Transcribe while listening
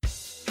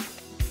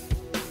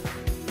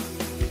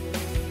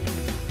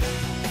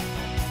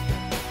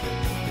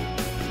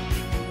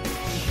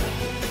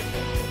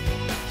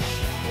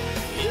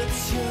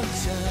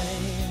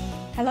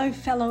Hello,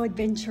 fellow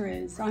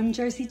adventurers. I'm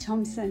Josie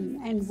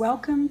Thompson, and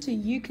welcome to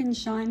You Can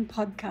Shine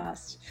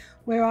podcast,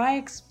 where I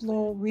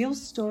explore real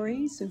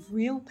stories of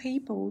real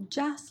people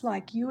just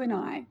like you and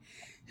I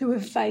who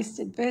have faced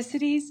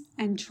adversities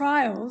and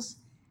trials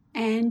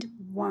and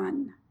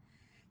won.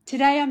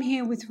 Today I'm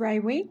here with Ray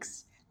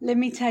Weeks. Let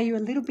me tell you a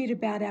little bit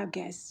about our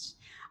guest.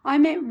 I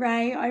met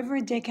Ray over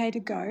a decade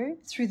ago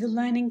through the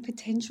Learning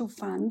Potential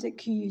Fund at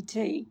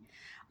QUT.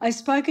 I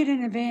spoke at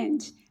an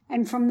event,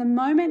 and from the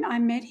moment I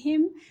met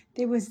him,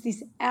 there was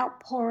this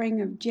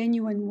outpouring of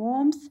genuine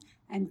warmth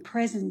and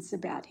presence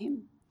about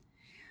him.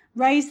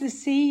 Ray's the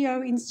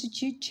CEO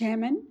Institute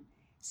Chairman,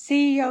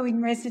 CEO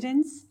in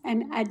Residence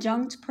and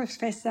Adjunct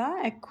Professor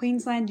at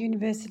Queensland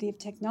University of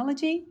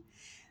Technology,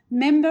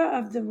 member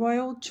of the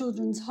Royal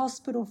Children's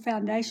Hospital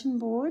Foundation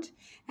Board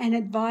and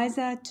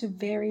advisor to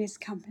various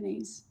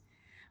companies.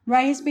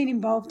 Ray has been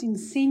involved in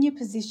senior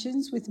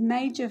positions with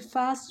major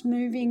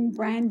fast-moving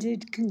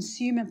branded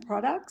consumer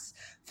products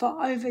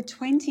for over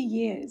 20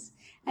 years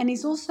and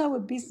is also a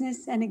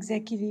business and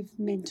executive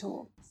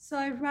mentor.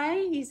 So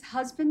Ray is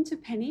husband to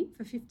Penny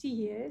for 50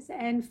 years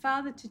and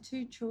father to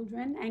 2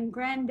 children and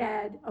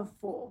granddad of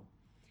 4.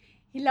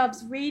 He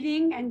loves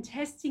reading and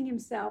testing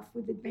himself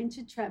with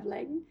adventure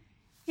travelling.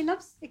 He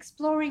loves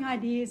exploring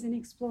ideas and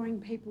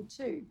exploring people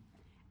too.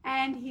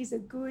 And he's a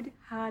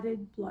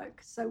good-hearted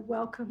bloke. So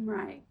welcome,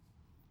 Ray.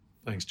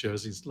 Thanks,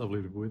 Josie. It's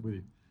lovely to be with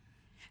you.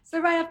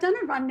 So, Ray, I've done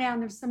a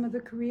rundown of some of the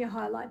career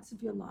highlights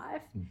of your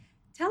life.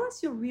 Tell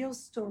us your real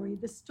story,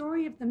 the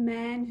story of the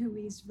man who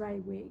is Ray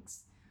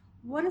Weeks.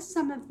 What are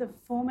some of the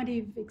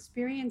formative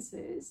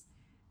experiences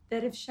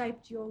that have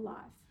shaped your life?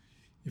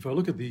 If I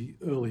look at the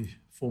early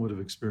formative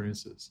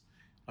experiences,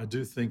 I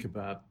do think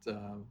about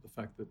the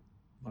fact that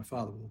my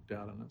father walked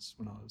out on us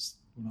when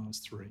I was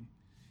 3,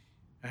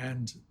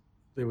 and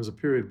there was a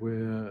period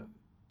where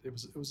it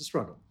was a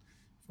struggle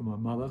for my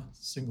mother,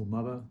 single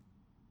mother,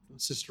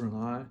 sister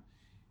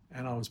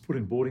and I was put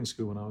in boarding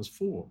school when I was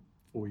 4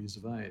 years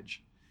of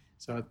age.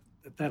 So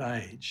at that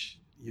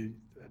age,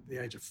 at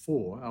the age of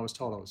 4, I was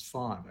told I was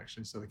 5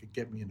 actually, so they could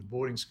get me into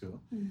boarding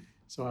school.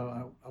 So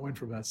I went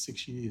for about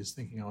 6 years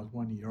thinking I was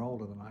 1 year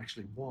older than I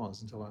actually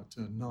was until I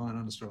turned 9,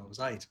 understood I was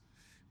 8,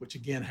 which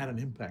again had an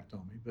impact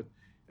on me. But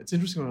it's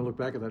interesting when I look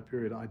back at that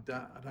period, I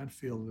don't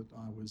feel that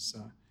I was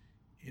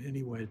in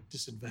any way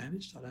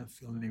disadvantaged. I don't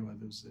feel in any way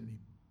there was any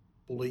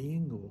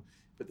bullying,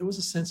 but there was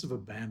a sense of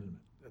abandonment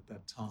at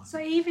that time. So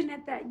even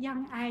at that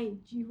young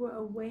age, you were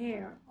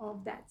aware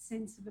of that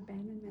sense of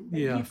abandonment?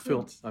 Yeah, I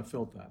felt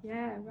that.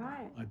 Yeah,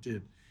 right. I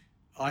did.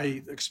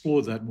 I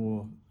explored that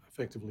more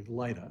effectively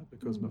later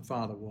because my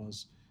father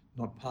was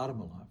not part of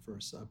my life for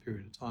a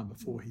period of time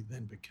before he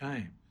then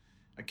became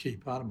a key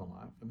part of my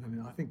life. And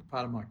then I think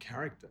part of my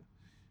character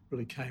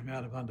really came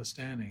out of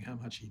understanding how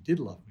much he did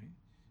love me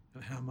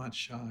and how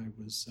much I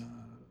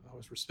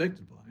was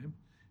respected by him,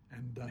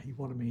 and he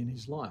wanted me in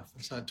his life.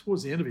 And so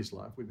towards the end of his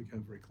life, we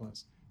became very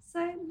close.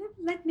 So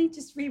let me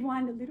just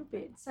rewind a little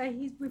bit. So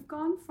we've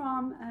gone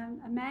from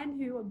a man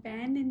who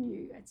abandoned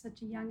you at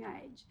such a young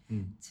age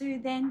to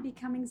then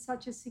becoming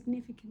such a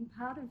significant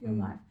part of your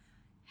life.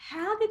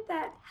 How did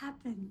that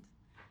happen?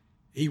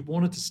 He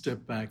wanted to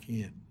step back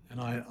in, and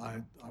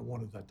I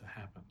wanted that to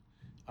happen.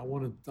 I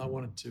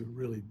wanted to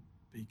really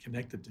be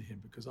connected to him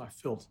because I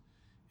felt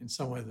in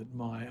some way that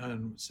my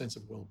own sense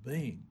of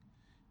well-being,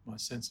 my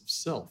sense of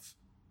self,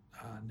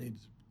 needed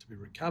to be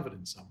recovered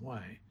in some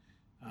way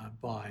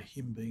by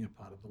him being a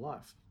part of the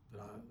life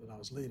that I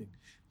was leading.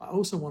 I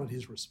also wanted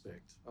his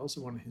respect. I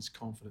also wanted his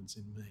confidence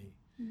in me,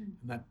 and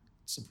that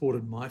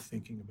supported my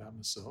thinking about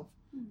myself.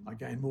 I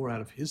gained more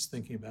out of his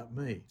thinking about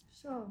me.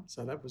 Sure.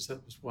 So that was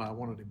why I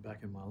wanted him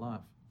back in my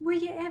life. Were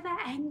you ever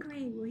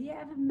angry? Were you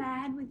ever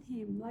mad with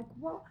him? Like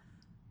what?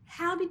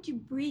 How did you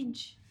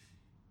bridge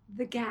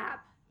the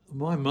gap?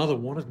 My mother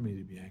wanted me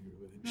to be angry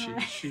with him.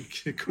 Right.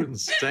 She couldn't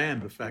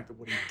stand the fact of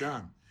what he'd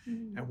done.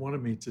 And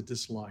wanted me to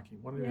dislike him,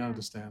 wanted me to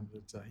understand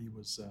that he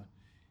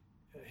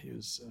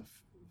was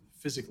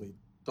physically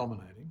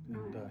dominating,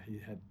 and he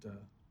had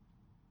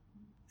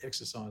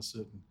exercised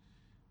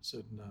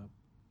certain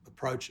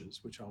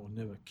approaches which I will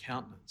never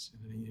countenance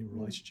in any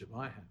relationship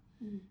I had.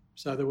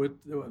 So there were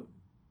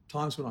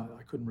times when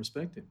I couldn't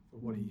respect him for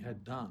what he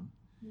had done,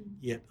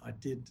 yet I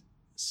did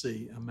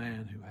see a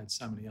man who had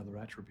so many other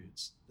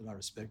attributes that I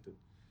respected,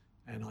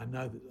 and I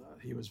know that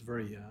he was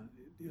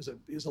he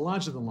was a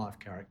larger than life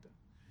character.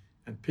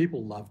 And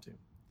people loved him.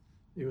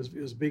 He was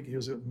big. He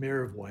was a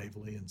mayor of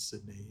Waverley in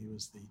Sydney. He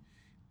was the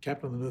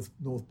captain of the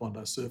North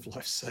Bondi Surf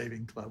Life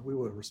Saving Club. We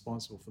were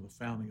responsible for the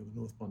founding of the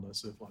North Bondi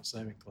Surf Life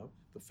Saving Club,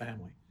 the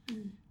family.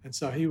 And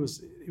so he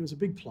was a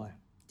big player.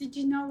 Did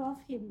you know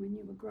of him when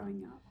you were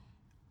growing up?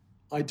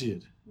 I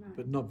did,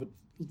 but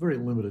very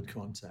limited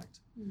contact.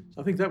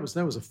 So I think that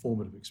was a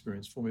formative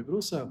experience for me. But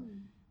also,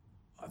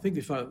 I think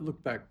if I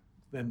look back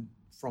then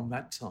from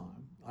that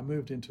time, I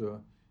moved into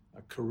a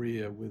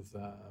career with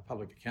a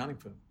public accounting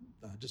firm.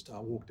 I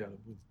walked out of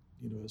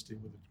university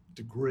with a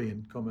degree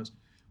in commerce,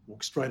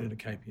 walked straight into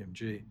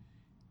KPMG,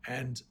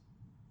 and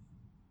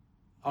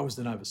I was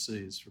then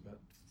overseas for about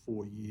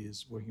 4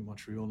 years working in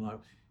Montreal. And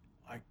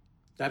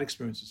that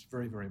experience was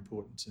very, very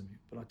important to me.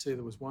 But I tell you,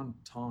 there was one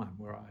time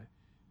where I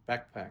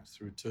backpacked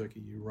through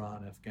Turkey,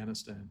 Iran,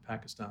 Afghanistan,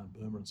 Pakistan,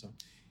 Burma and so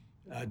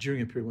on,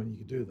 during a period when you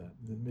could do that,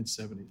 in the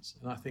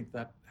mid-70s. And I think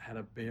that had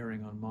a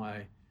bearing on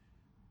my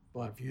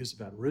views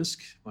about risk,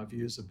 my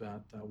views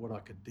about what I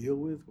could deal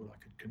with, what I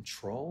could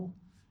control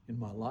in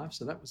my life.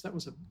 So that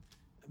was an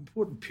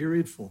important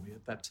period for me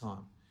at that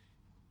time.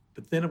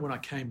 But then when I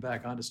came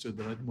back, I understood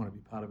that I didn't want to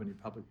be part of any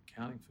public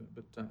accounting firm,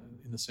 but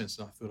in the sense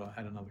that I thought I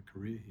had another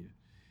career here.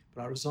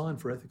 But I resigned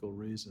for ethical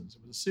reasons.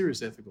 It was a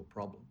serious ethical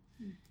problem.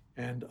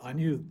 And I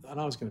knew that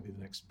I was going to be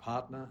the next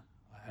partner.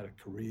 I had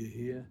a career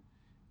here,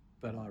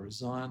 but I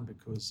resigned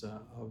because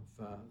of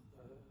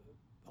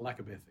a lack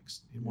of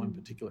ethics in one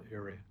particular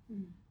area.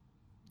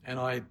 And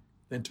I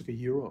then took a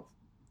year off,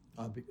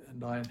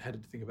 and I had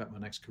to think about my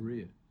next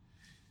career.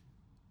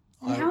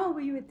 And how old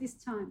were you at this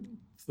time?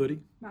 30.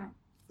 Right.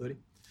 30.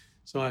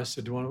 So I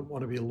said, do I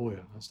want to be a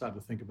lawyer? I started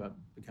to think about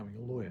becoming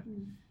a lawyer.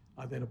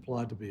 I then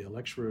applied to be a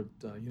lecturer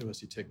at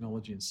University of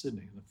Technology in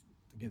Sydney. And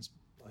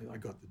I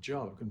got the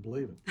job. I couldn't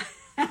believe it.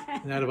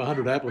 And out of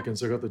 100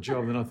 applicants, I got the job.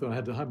 And then I thought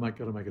I've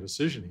got to make a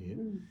decision here.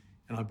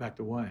 And I backed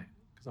away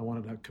because I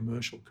wanted a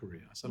commercial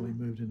career. I suddenly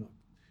moved in.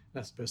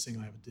 That's the best thing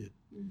I ever did.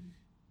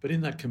 But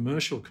in that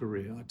commercial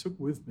career, I took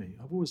with me,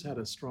 I've always had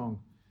a strong,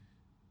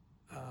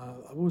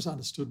 I've always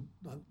understood,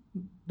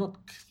 not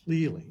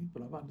clearly,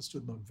 but I've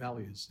understood my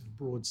values in a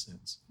broad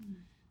sense.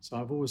 So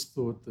I've always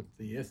thought that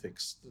the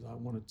ethics that I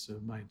wanted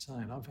to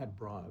maintain, I've had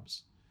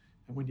bribes.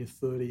 And when you're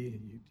 30,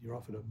 you're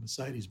offered a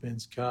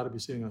Mercedes-Benz car to be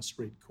sitting on a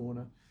street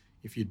corner.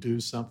 If you do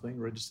something,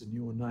 registered in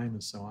your name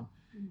and so on.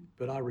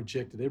 But I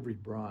rejected every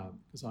bribe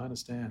because I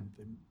understand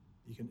that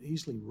you can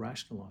easily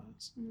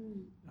rationalise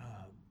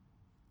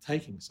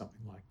taking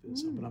something like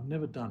this. But I've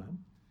never done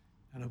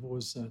it. And I've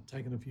always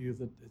taken a view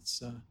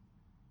that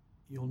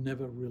you'll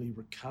never really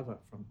recover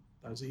from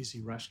those easy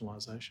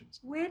rationalisations.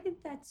 Where did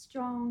that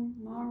strong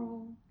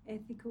moral,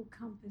 ethical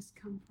compass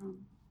come from?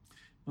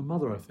 My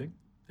mother, I think.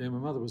 Yeah, my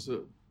mother was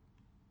an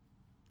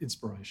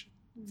inspiration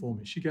for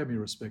me. She gave me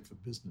respect for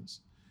business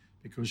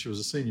because she was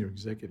a senior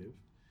executive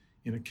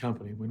in a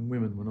company when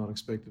women were not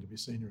expected to be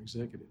senior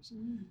executives.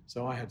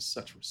 So I had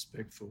such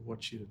respect for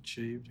what she'd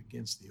achieved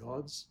against the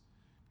odds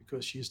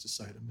because she used to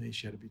say to me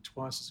she had to be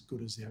twice as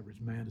good as the average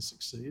man to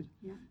succeed.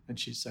 And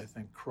she'd say,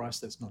 thank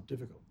Christ, that's not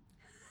difficult.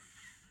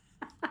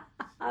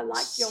 I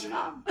like your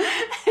mum.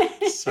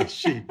 So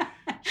she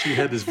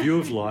had this view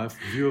of life,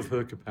 view of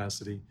her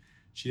capacity.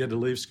 She had to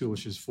leave school when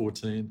she was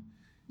 14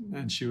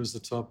 and she was the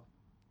top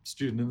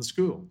student in the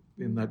school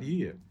in that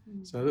year.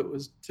 So it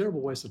was a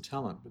terrible waste of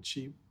talent, but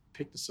she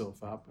picked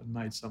herself up and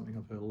made something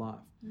of her life.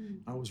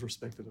 I always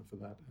respected her for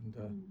that.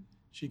 And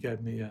she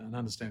gave me an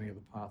understanding of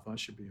the path I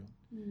should be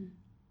on.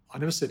 I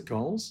never set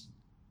goals,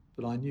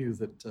 but I knew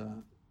that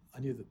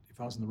if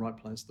I was in the right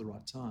place at the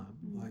right time,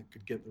 I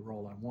could get the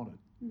role I wanted.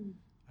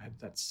 I had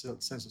that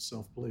sense of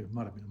self-belief. It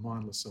might have been a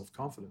mindless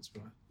self-confidence,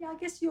 but I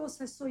guess you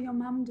also saw your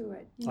mum do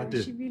it. I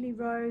did. She really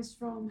rose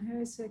from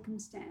her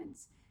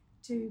circumstance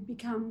to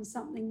become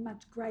something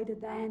much greater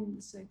than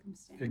the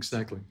circumstance.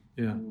 Exactly,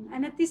 yeah.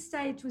 And at this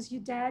stage, was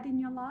your dad in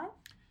your life?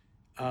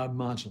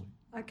 Marginally.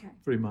 Okay.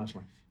 Very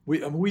marginally.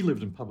 We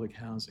lived in public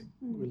housing.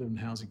 We lived in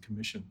housing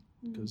commission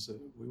because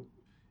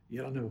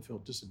I never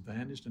felt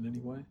disadvantaged in any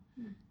way.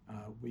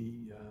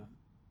 We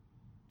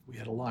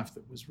had a life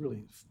that was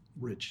really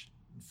rich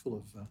and full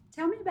of...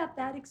 Tell me about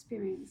that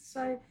experience.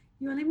 So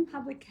you live in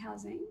public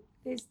housing.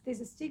 There's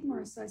a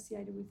stigma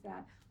associated with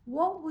that.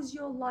 What was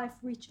your life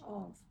rich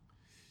of?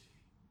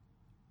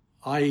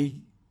 I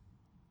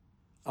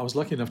was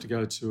lucky enough to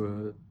go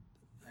to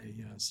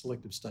a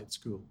selective state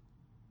school,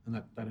 and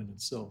that in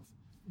itself,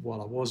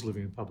 while I was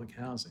living in public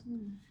housing,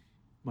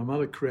 my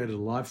mother created a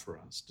life for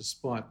us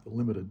despite the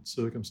limited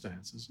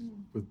circumstances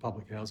with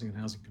public housing and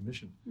housing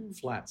commission,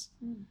 flats.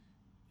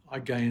 I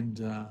gained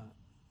an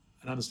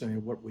understanding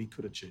of what we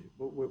could achieve,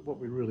 what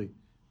we really...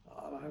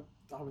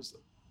 I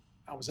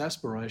was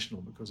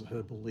aspirational because of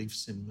her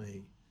beliefs in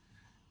me,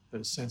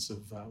 her sense of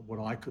what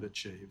I could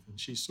achieve. And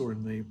she saw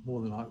in me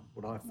more than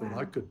what I thought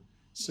I could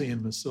see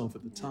in myself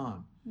at the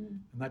time. And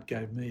that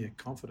gave me a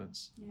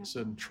confidence, a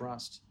certain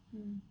trust.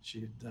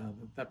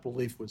 That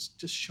belief was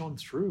just shone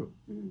through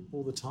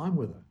all the time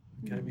with her.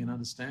 It gave me an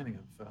understanding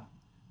of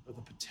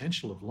the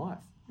potential of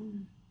life.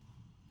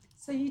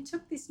 So you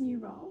took this new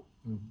role,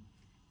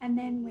 and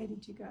then where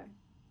did you go?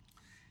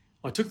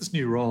 I took this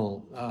new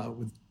role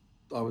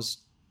I was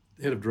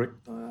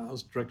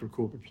director of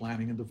corporate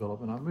planning and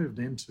development. I moved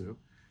into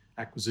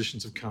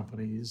acquisitions of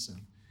companies,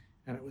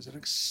 and it was an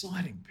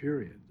exciting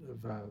period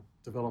of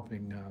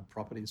developing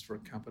properties for a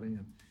company.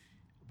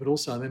 But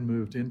also I then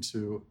moved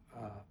into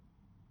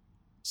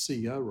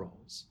CEO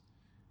roles.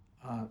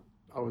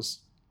 I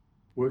was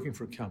working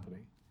for a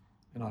company,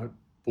 and I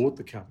bought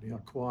the company, I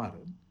acquired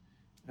it,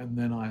 and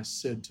then I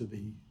said to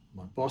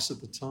my boss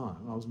at the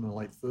time, I was in my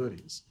late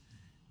 30s,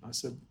 I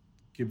said,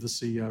 give the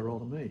CEO role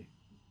to me.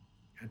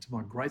 And to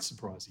my great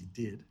surprise, he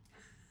did.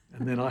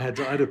 And then I had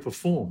to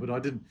perform, but I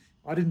didn't.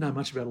 I didn't know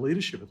much about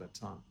leadership at that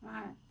time,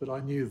 Right. but I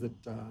knew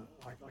that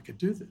I could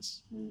do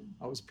this. Mm.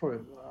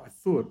 I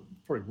thought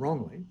probably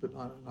wrongly, but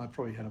I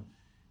probably had a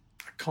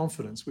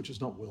confidence which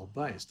is not well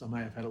based. I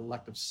may have had a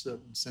lack of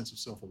certain sense of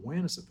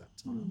self-awareness at that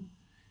time,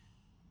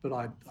 but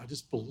I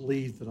just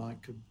believed that I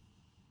could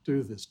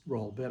do this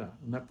role better,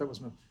 and that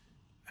was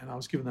and I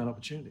was given that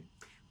opportunity.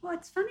 Well,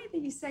 it's funny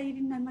that you say you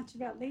didn't know much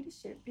about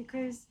leadership,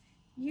 because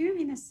you,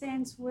 in a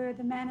sense, were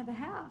the man of the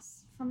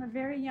house from a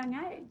very young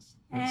age.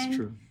 That's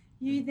true.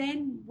 You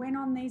then went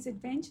on these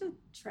adventure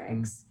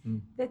treks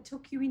that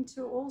took you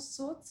into all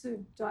sorts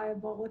of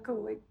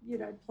diabolical,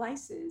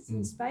 places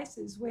and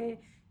spaces where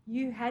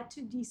you had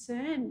to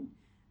discern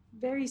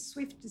very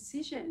swift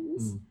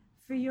decisions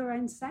for your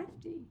own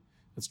safety.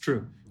 That's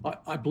true.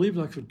 I believed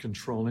I could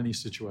control any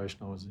situation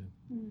I was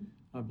in.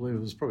 I believe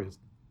there was probably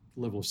a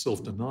level of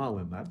self-denial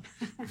in that,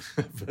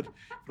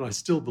 but I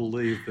still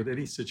believed that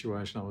any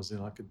situation I was in,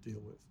 I could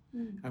deal with.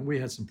 And we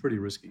had some pretty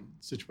risky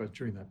situations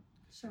during that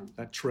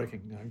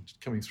trekking,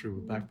 coming through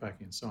with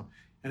backpacking and so on.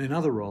 And in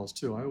other roles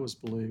too, I always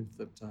believed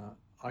that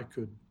I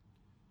could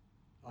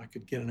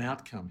get an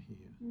outcome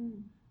here.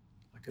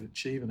 I could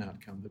achieve an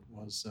outcome that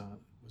was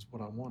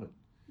what I wanted,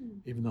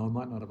 even though I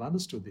might not have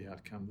understood the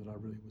outcome that I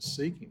really was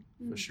seeking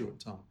for a short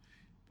time.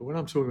 But when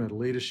I'm talking about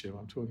leadership,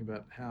 I'm talking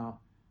about how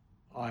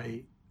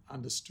I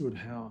understood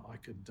how I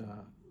could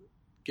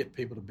get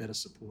people to better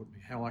support me,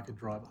 how I could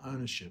drive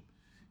ownership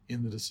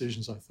in the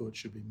decisions I thought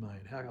should be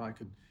made, how I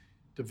could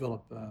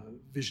develop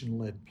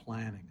vision-led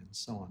planning and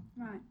so on.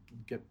 Right.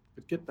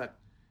 Get that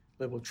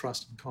level of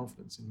trust and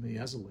confidence in me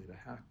as a leader,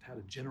 how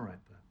to generate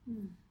that.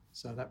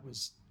 So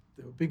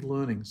there were big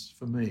learnings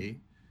for me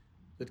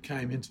that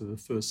came into the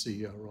first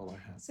CEO role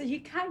I had. So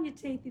you cut your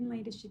teeth in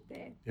leadership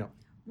there. Yep.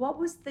 What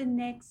was the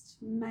next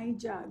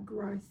major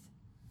growth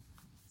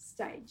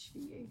stage for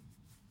you?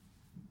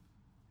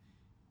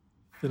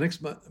 The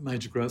next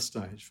major growth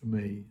stage for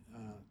me,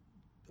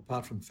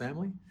 apart from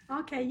family.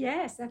 Okay,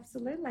 yes,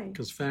 absolutely.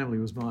 Because family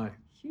was my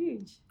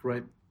huge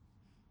great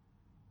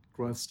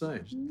growth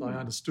stage. I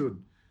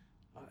understood,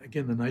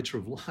 again, the nature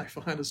of life.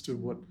 I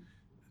understood what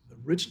the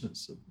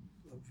richness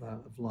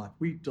of life.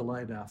 We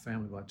delayed our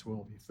family by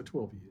 12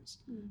 years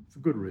for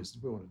good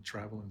reasons. We wanted to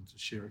travel and to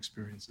share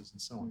experiences and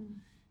so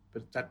on.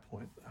 But at that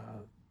point,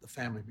 the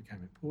family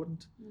became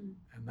important,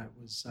 and that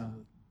was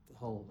the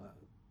whole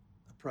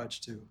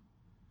approach to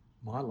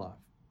my life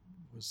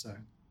was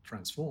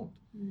transformed.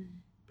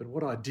 But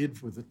what I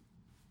did with it,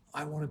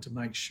 I wanted to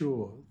make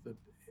sure that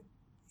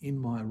in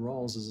my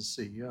roles as a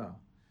CEO,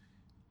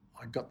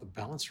 I got the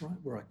balance right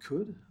where I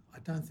could. I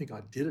don't think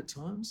I did at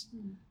times.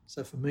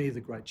 So for me, the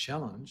great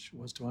challenge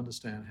was to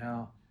understand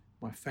how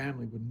my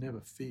family would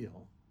never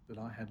feel that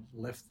I had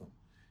left them.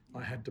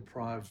 I had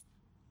deprived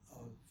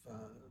of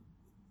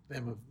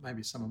them of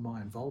maybe some of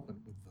my involvement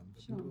with them,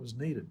 but it was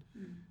needed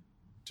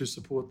to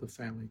support the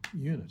family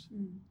unit.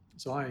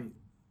 So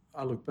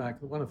I look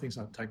back, one of the things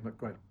I take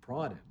great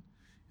pride in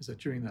is that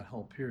during that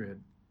whole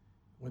period,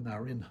 when they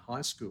were in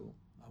high school,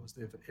 I was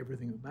there for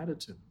everything that mattered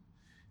to them.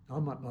 Now, I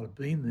might not have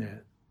been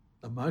there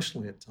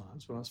emotionally at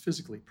times, but I was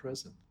physically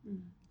present.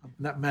 And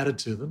that mattered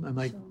to them, and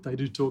they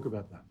do talk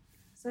about that.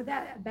 So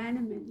that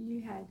abandonment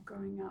you had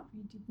growing up,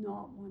 you did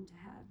not want to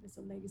have as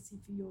a legacy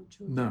for your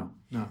children.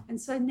 No. And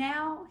so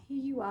now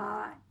here you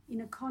are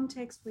in a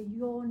context where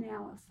you're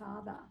now a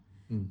father,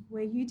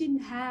 where you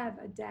didn't have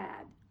a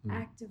dad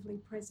actively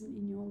present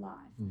in your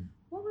life.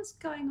 What was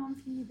going on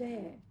for you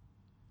there?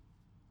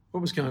 What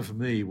was going on for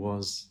me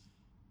was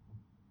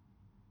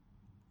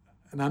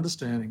an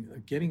understanding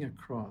of getting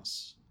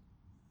across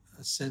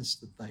a sense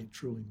that they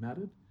truly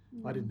mattered.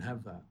 I didn't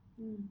have that.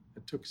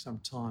 It took some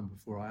time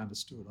before I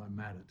understood I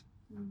mattered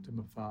to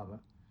my father.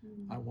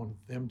 I wanted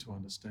them to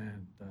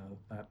understand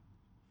that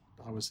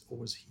I was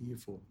always here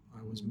for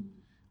them.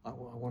 I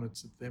wanted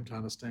them to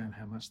understand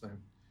how much they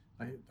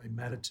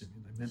mattered to me,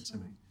 they meant to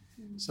me.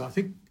 So I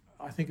think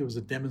it was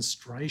a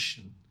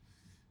demonstration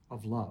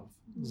of love.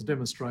 It was a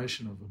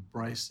demonstration of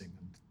embracing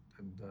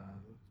and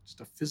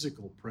just a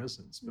physical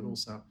presence, but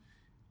also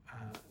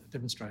a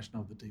demonstration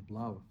of the deep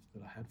love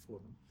that I had for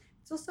them.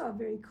 It's also a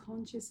very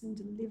conscious and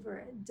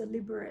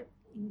deliberate,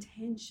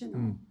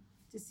 intentional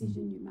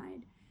decision you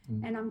made.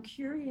 And I'm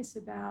curious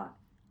about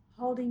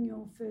holding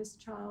your first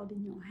child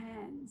in your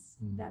hands,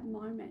 that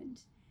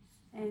moment,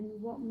 and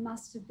what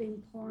must have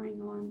been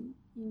pouring on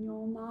in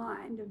your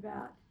mind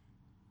about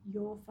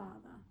your father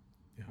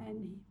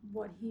and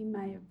what he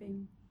may have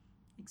been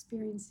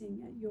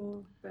experiencing at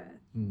your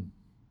birth.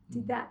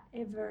 Did that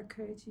ever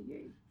occur to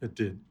you? It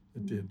did.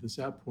 It did. This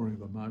outpouring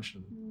of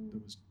emotion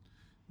that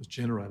was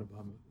generated by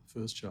the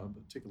first child,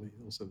 but particularly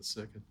also the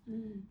second,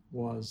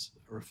 was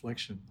a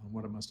reflection on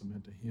what it must have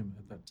meant to him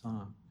at that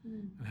time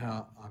and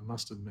how I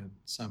must have meant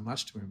so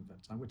much to him at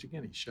that time, which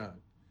again he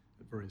showed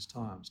at various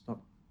times, not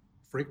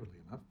frequently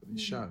enough, but he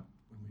showed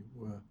when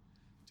we were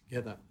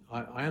together.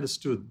 I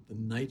understood the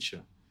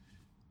nature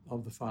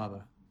of the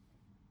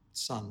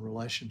father-son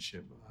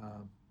relationship,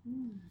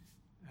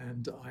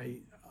 and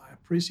I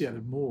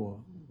appreciated more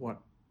what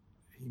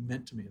he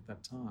meant to me at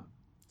that time.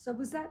 So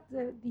was that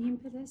the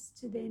impetus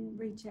to then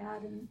reach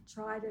out and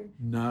try to?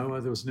 No,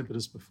 there was an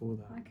impetus before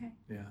that. Okay.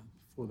 Yeah,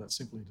 before that,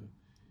 simply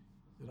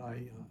that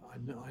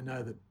I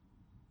know that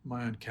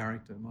my own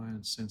character, my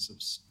own sense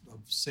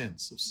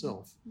of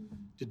self,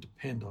 did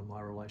depend on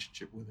my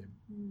relationship with him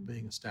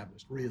being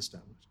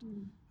re-established,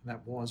 and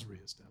that was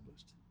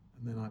re-established.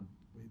 And then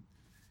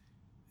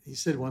he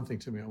said one thing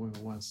to me. I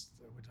remember once,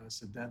 which I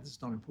said, "Dad, this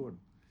is not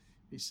important."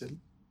 He said,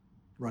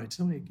 "Ray,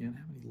 tell me again,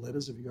 how many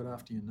letters have you got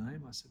after your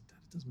name?" I said, "Dad,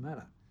 it doesn't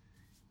matter."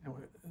 And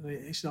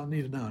he said, "I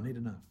need to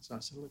know. So I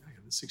said, "Look, okay,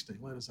 there's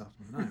 16 letters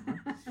after my name,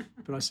 right?"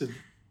 But I said,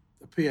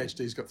 "A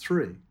PhD's got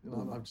 3.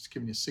 And I've just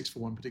given you 6 for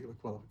one particular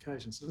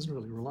qualification, so it doesn't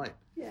really relate."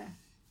 Yeah.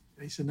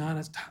 And he said, "No,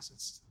 it does.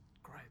 It's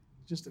great."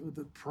 Just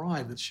the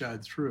pride that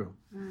showed through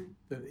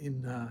that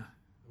in the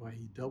way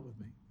he dealt with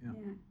me. Yeah.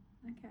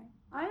 Yeah. Okay.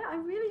 I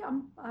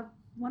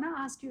want to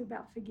ask you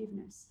about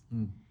forgiveness.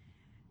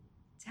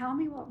 Tell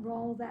me what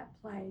role that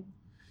played.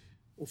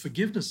 Well,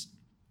 forgiveness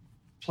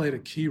played a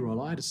key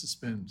role. I had to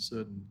suspend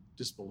certain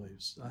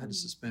disbeliefs. I had to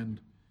suspend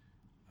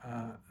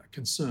a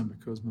concern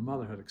because my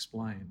mother had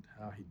explained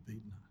how he'd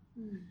beaten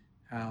her,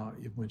 how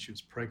even when she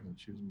was pregnant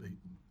she was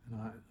beaten,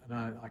 and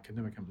I could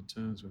never come to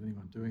terms with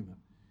anyone doing that.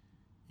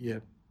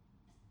 Yet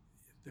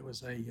there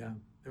was a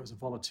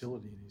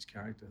volatility in his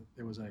character.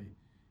 There was a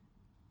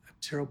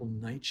terrible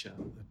nature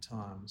at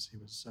times.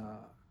 There was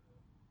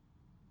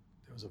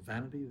a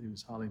vanity. He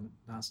was highly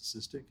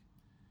narcissistic.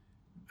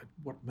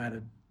 What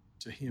mattered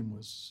to him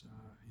was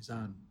his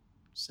own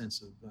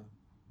sense of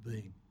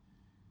being.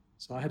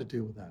 So I had to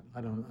deal with that.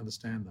 I don't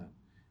understand that.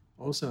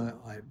 Also,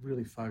 I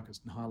really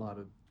focused and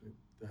highlighted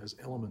those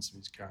elements of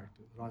his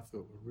character that I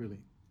thought were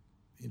really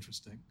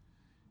interesting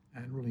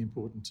and really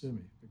important to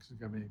me because it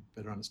gave me a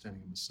better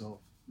understanding of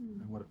myself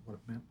and what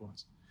it meant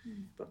was.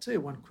 But I'll tell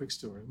you one quick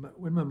story.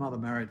 When my mother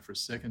married for a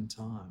second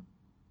time,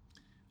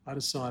 I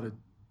decided,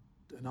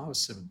 and I was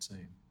 17,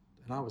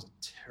 and I was a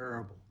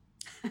terrible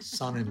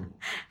son-in-law.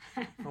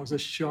 I was a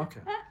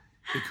shocker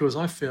because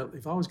I felt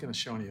if I was going to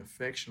show any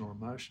affection or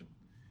emotion,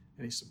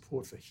 any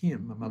support for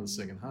him, my mother's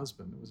second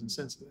husband, it was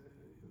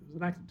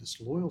an act of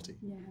disloyalty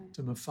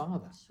to my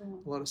father. Sure.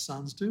 A lot of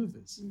sons do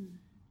this.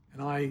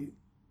 And I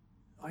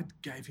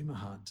gave him a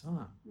hard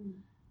time.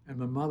 And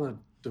my mother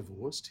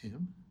divorced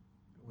him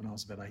when I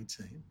was about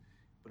 18,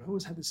 but I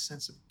always had this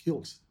sense of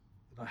guilt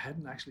that I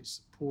hadn't actually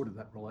supported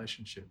that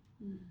relationship.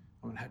 I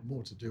mean, it had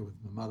more to do with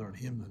my mother and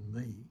him than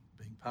me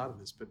being part of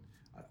this, but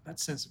that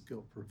sense of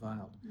guilt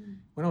prevailed.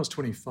 When I was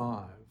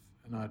 25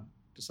 and I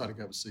decided to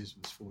go overseas for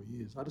this 4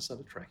 years, I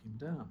decided to track him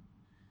down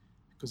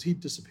because he'd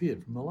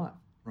disappeared from my life,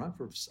 right,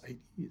 for 8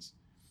 years.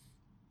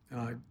 And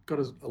I got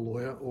a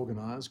lawyer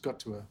organised, got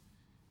to a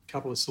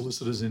couple of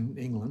solicitors in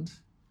England,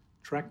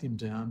 tracked him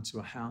down to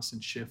a house in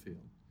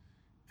Sheffield,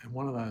 and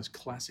one of those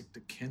classic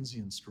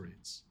Dickensian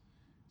streets,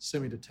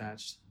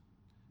 semi-detached,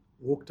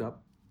 walked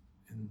up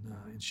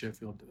in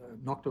Sheffield,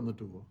 knocked on the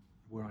door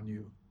where I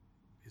knew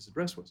his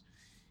address was.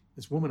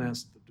 This woman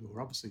answered the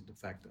door, obviously de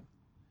facto,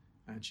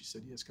 and she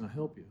said, "Yes, can I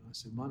help you?" I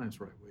said, "My name's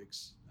Ray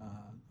Weeks.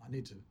 I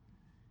need to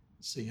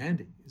see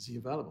Andy. Is he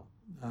available?"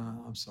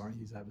 "I'm sorry,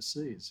 he's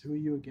overseas." "Who are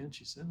you again?"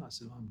 she said. I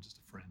said, "I'm just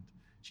a friend."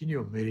 She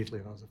knew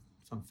immediately I was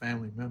some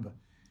family member.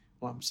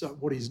 Well,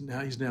 he's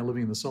now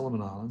living in the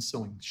Solomon Islands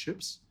selling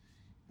ships,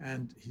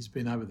 and he's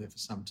been over there for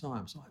some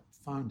time. So I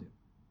phoned him.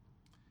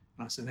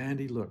 And I said,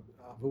 "Andy, look,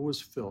 I've always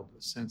felt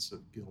a sense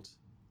of guilt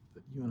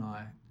that you and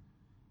I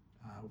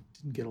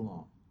didn't get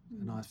along.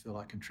 And I feel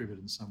I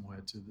contributed in some way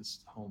to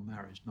this whole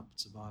marriage not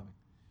surviving.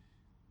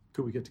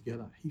 Could we get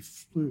together?" He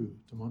flew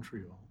to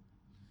Montreal,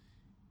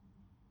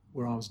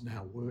 where I was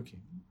now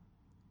working.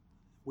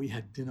 We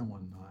had dinner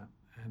one night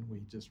and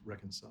we just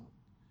reconciled.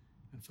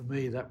 And for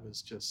me, that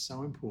was just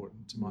so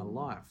important to my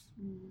life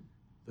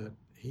that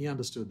he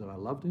understood that I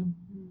loved him,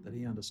 that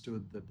he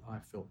understood that I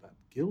felt that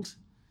guilt,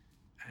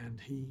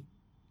 and he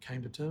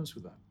came to terms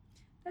with that.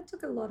 That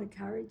took a lot of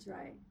courage,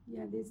 Ray.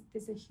 Yeah,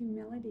 there's a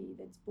humility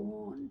that's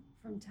born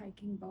from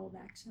taking bold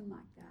action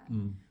like that.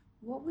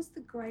 What was the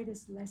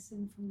greatest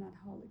lesson from that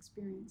whole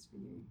experience for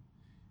you?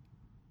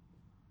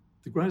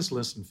 The greatest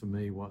lesson for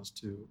me was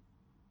to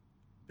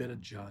better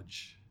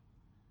judge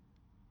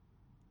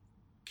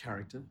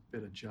character,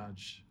 better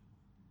judge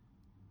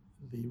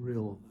the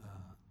real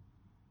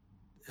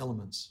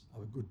elements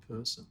of a good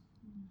person.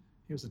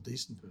 He was a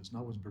decent person.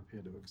 I wasn't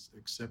prepared to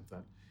accept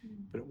that.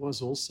 But it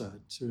was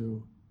also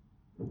to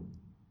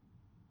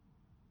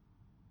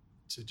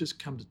just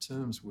come to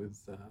terms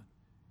with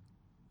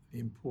the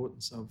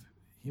importance of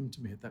him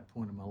to me at that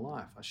point in my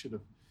life.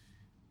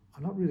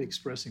 I'm not really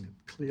expressing it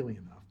clearly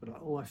enough, but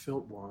all I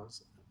felt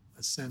was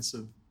a sense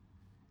of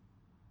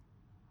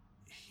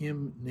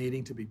him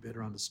needing to be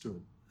better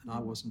understood, and I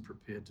wasn't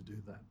prepared to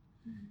do that.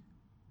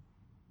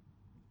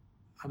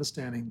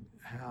 Understanding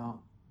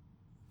how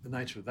the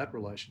nature of that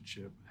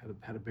relationship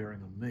had a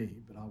bearing on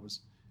me, but I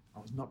was I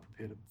was not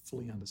prepared to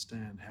fully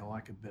understand how I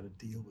could better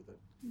deal with it.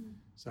 Mm.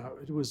 So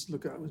it was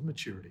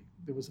maturity.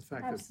 There was the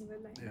fact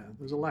Absolutely. that, there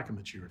was a lack of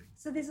maturity.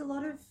 So there's a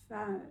lot of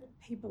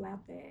people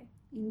out there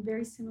in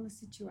very similar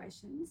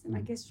situations. And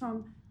I guess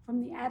from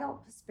the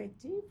adult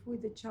perspective,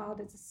 with a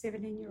child as a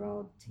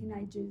 17-year-old,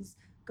 teenagers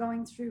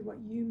going through what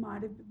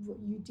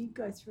you did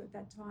go through at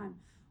that time,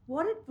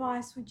 what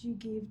advice would you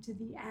give to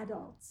the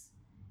adults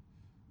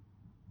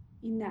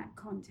in that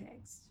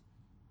context,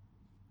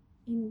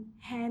 in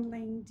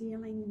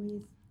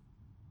dealing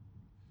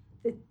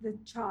with the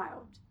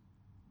child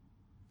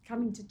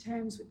coming to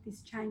terms with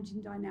this change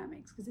in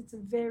dynamics? Because it's a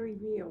very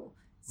real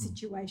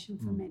situation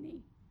for many.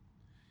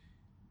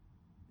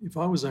 If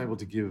I was able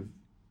to give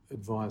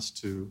advice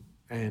to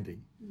Andy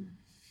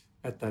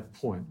at that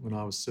point when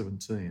I was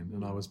 17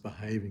 and I was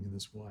behaving in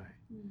this way,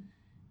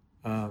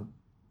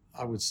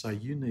 I would say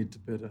you need to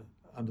better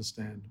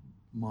understand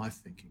my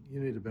thinking. You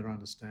need to better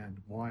understand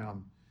why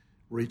I'm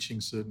reaching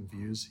certain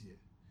views here.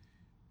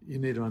 You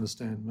need to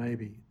understand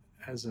maybe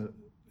as a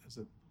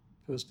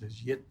person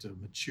who's yet to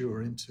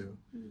mature into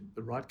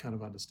the right kind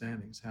of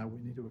understandings, how we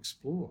need to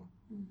explore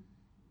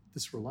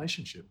this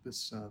relationship,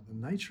 the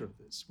nature of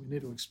this. We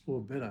need to explore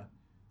better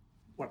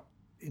what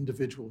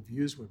individual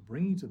views we're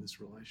bringing to this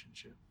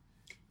relationship.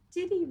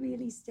 Did he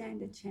really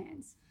stand a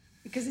chance?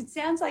 Because it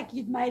sounds like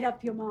you'd made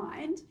up your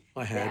mind.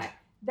 I had.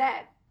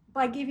 That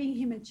by giving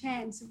him a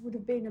chance, it would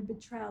have been a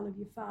betrayal of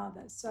your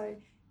father. So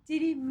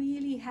did he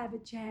really have a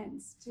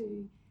chance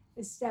to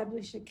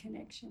establish a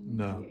connection with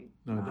you?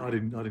 No, right. I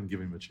didn't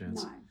give him a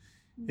chance.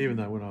 No. Even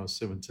though when I was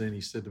 17,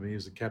 he said to me, he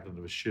was the captain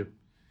of a ship,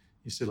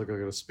 he said, look, I've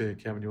got a spare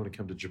cabin, you want to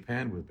come to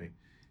Japan with me?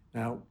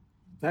 Now,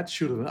 that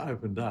should have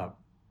opened up.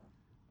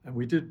 And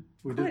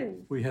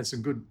we had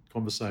some good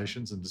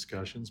conversations and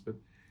discussions, but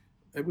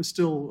I was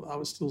still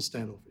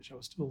standoffish. I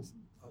was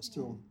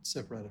still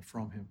separated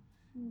from him.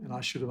 And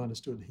I should have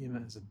understood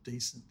him as a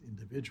decent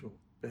individual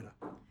better.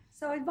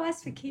 So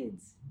advice for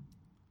kids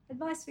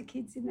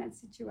in that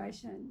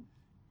situation,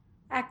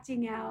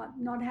 acting out,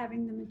 not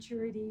having the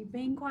maturity,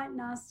 being quite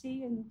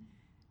nasty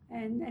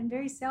and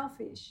very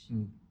selfish.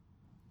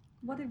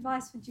 What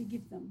advice would you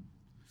give them?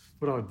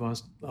 What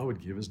advice I would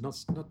give is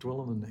not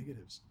dwell on the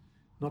negatives,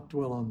 not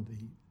dwell on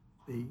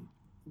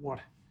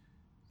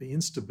the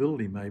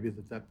instability maybe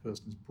that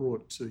person's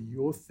brought to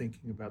your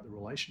thinking about the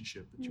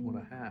relationship that you want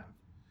to have.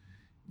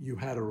 You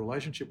had a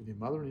relationship with your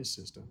mother and your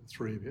sister, the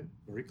three of you,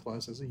 very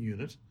close as a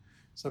unit.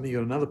 Suddenly you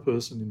got another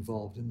person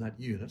involved in that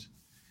unit,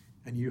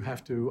 and you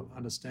have to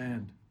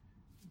understand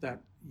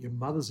that your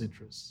mother's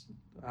interests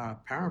are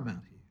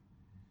paramount here.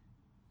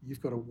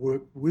 You've got to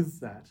work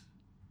with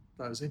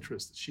those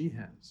interests that she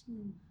has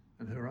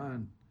and her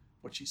own,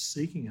 what she's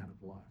seeking out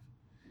of life.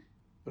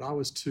 But I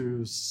was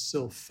too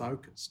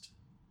self-focused.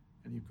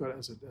 And you've got,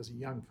 as a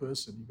young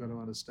person, you've got to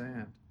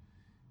understand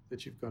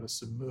that you've got to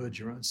submerge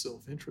your own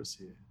self-interest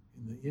here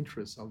in the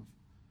interests of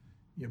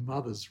your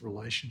mother's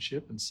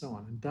relationship and so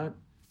on. And don't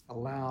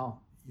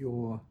allow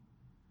your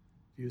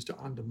views to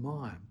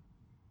undermine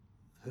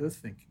her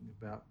thinking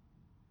about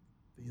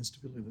the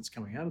instability that's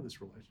coming out of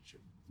this relationship.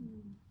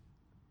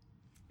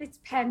 It's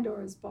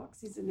Pandora's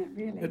box, isn't it,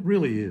 really? It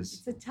really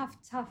is. It's a tough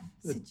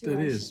situation.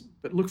 It is.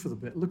 But look for the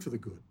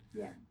good.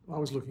 Yeah. I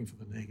was looking for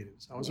the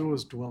negatives. I was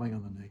always dwelling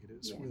on the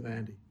negatives with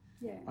Andy.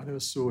 Yeah. I never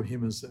saw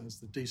him as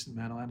the decent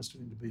man I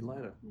understood him to be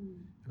later. And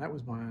that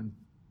was my own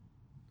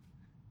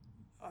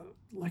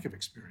lack of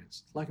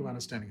experience, lack of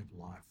understanding of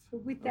life.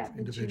 But with that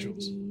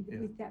maturity,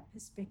 with that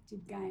perspective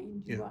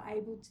gained, you were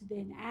able to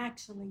then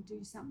actually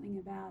do something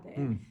about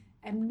it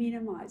and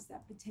minimise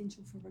that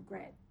potential for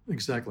regret.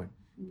 Exactly.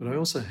 But I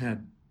also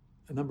had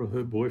a number of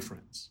her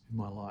boyfriends in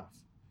my life.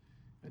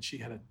 And she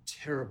had a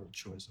terrible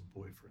choice of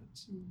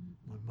boyfriends,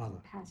 my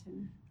mother.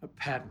 A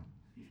pattern.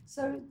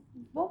 So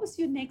what was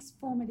your next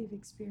formative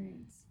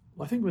experience?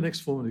 Well, I think my next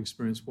formative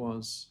experience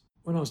was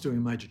when I was doing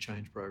a major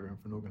change program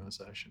for an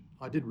organisation.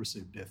 I did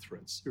receive death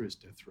threats, serious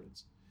death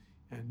threats,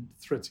 and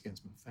threats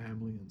against my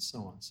family and so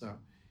on. So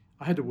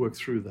I had to work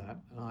through that.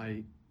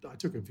 And I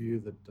took a view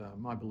that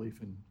my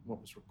belief in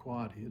what was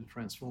required here to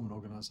transform an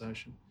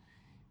organisation,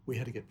 we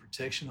had to get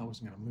protection. I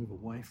wasn't going to move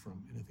away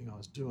from anything I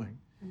was doing.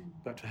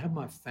 But to have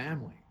my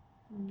family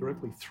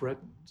directly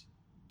threatened,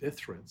 death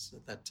threats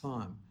at that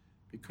time,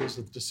 because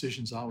of the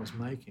decisions I was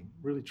making,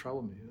 really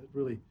troubled me. It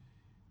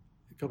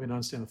got me to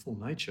understand the full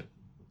nature,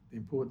 the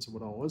importance of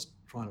what I was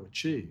trying to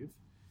achieve.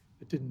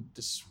 It didn't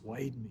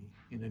dissuade me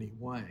in any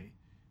way,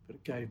 but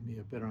it gave me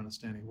a better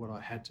understanding of what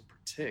I had to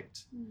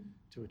protect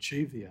to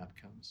achieve the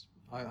outcomes.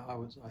 I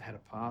had a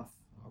path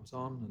I was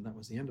on, and that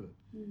was the end of it.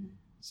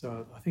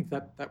 So I think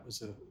that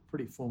was a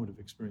pretty formative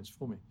experience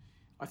for me.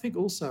 I think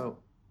also,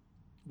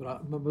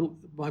 but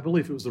my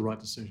belief it was the right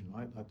decision.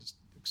 I just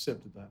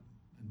accepted that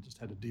and just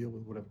had to deal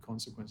with whatever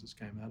consequences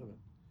came out of it.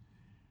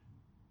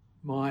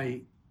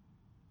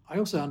 I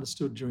also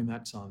understood during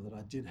that time that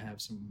I did have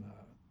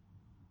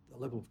a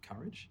level of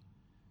courage.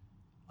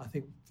 I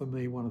think for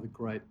me, one of the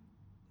great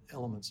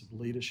elements of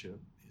leadership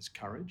is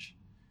courage.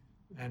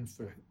 And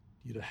for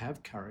you to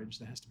have courage,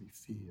 there has to be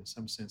fear,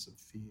 some sense of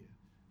fear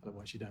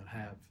Otherwise, you don't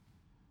have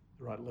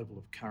the right level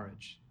of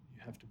courage.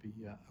 You have to be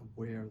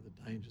aware of the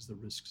dangers, the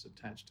risks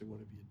attached to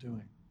whatever you're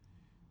doing.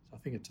 So I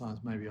think at times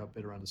maybe I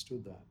better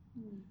understood that.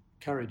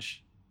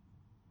 Courage,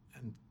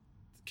 and the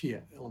key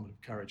element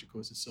of courage, of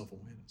course, is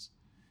self-awareness.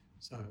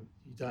 So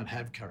you don't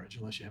have courage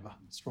unless you have a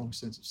strong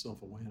sense of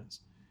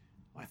self-awareness.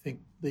 I think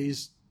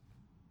these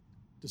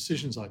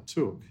decisions I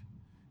took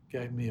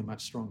gave me a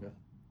much stronger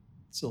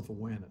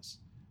self-awareness,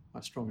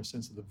 much stronger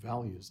sense of the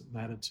values that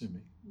mattered to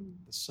me,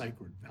 the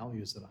sacred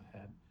values that I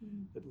had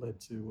that led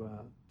to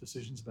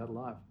decisions about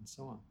life and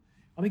so on.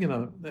 I think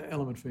another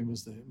element for me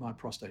was my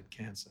prostate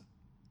cancer.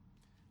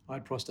 I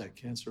had prostate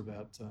cancer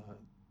that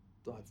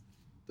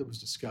was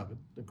discovered,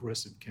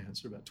 aggressive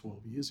cancer, about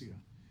 12 years ago.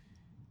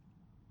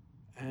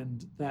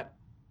 And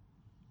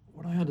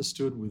what I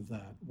understood with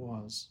that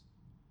was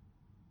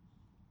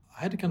I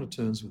had to come to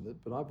terms with it,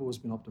 but I've always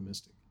been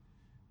optimistic.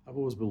 I've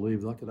always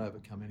believed that I could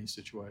overcome any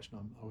situation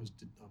I was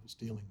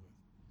dealing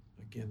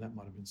with. Again, that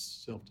might have been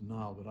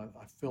self-denial, but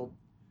I felt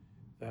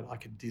that I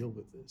could deal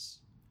with this.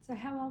 So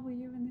how old were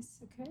you when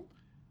this occurred?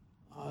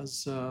 I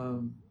was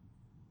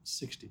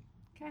 60.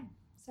 Okay,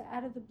 so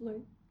out of the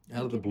blue.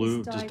 Out of the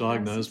blue, just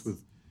diagnosed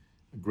with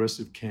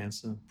aggressive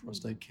cancer,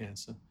 prostate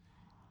cancer.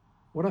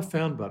 What I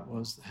found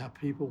was how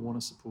people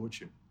want to support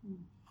you.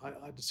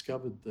 I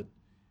discovered that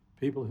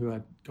people who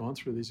had gone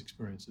through these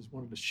experiences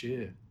wanted to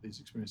share these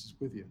experiences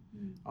with you.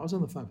 I was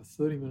on the phone for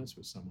 30 minutes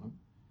with someone,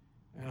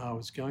 and I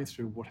was going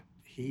through what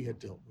he had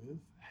dealt with,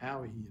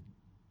 how he had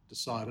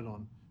decided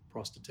on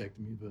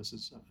prostatectomy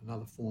versus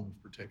another form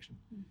of protection.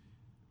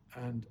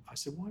 And I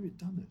said, why have you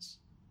done this?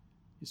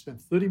 You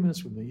spent 30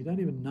 minutes with me, you don't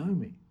even know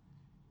me.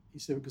 He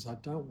said, because I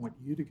don't want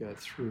you to go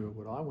through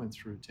what I went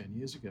through 10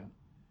 years ago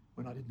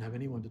when I didn't have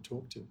anyone to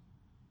talk to.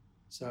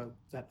 So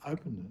that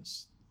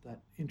openness, that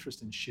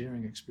interest in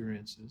sharing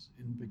experiences,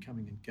 in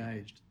becoming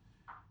engaged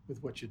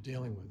with what you're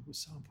dealing with was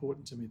so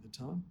important to me at the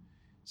time.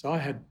 So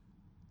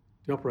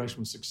the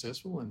operation was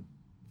successful, and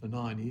for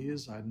 9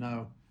 years I had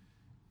no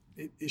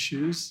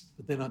issues.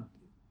 But then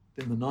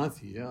in the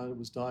 9th year I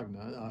was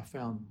diagnosed, I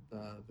found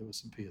there were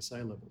some PSA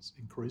levels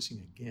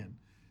increasing again.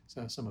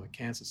 So some of the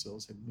cancer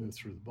cells had moved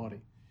through the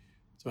body.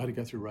 So I had to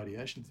go through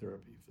radiation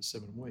therapy for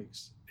 7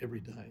 weeks, every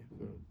day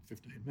for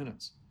 15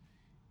 minutes.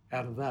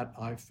 Out of that,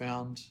 I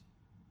found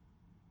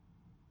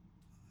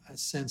a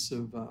sense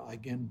of,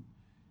 again,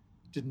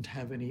 didn't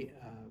have any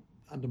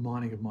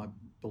undermining of my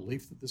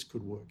belief that this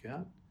could work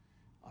out.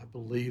 I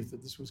believed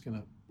that this was going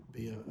to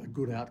be a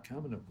good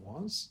outcome, and it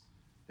was.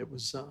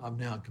 I'm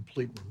now in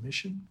complete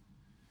remission.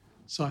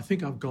 So I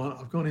think I've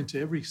gone into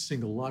every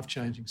single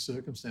life-changing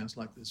circumstance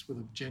like this with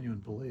a genuine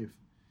belief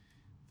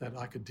that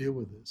I could deal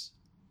with this.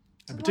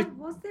 So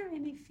was there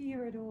any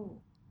fear at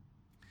all?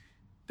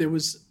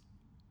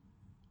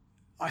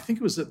 I think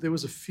it was that there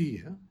was a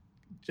fear.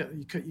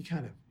 You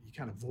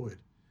can't avoid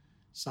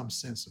some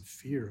sense of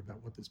fear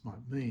about what this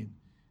might mean.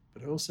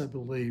 But I also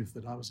believe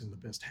that I was in the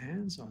best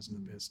hands. I was in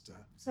the best.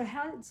 So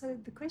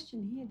the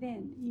question here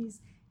then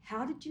is,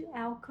 how did you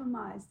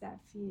alchemize that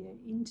fear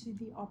into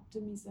the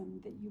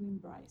optimism that you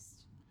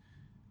embraced?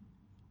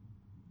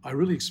 I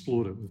really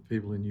explored it with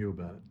people who knew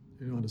about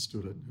it, who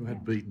understood it, who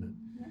had beaten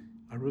it. Yeah.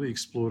 I really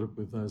explored it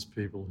with those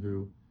people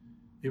who,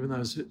 even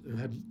those who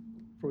had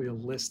probably a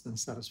less than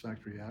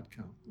satisfactory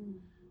outcome.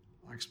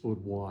 I explored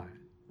why.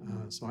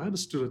 So I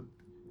understood it.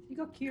 You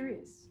got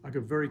curious. I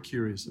got very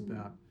curious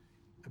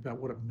about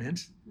what it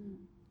meant,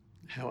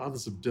 how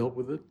others have dealt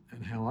with it,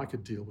 and how I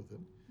could deal with it.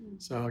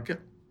 So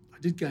I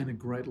did gain a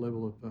great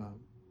level of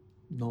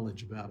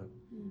knowledge about it.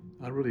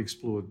 I really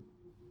explored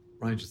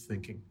range of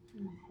thinking.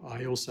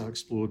 I also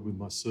explored with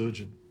my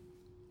surgeon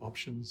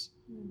options,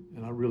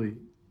 and I really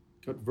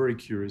got very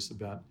curious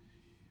about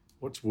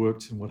what's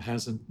worked and what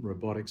hasn't,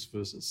 robotics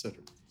versus et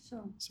cetera.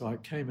 Sure. So I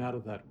came out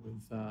of that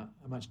with a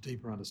much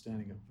deeper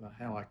understanding of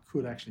how I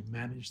could actually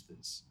manage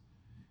this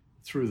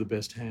through the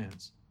best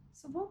hands.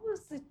 So what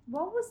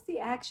was the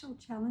actual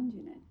challenge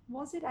in it?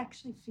 Was it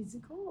actually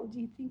physical, or do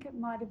you think it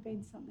might have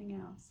been something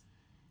else?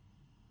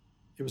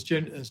 It was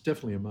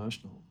definitely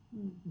emotional,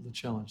 the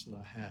challenge that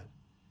I had.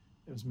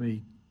 It was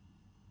me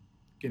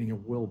getting a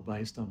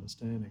well-based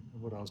understanding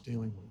of what I was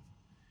dealing with.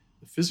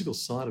 The physical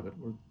side of it,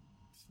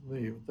 for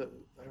me,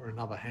 they were in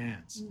other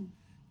hands.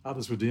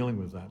 Others were dealing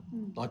with that.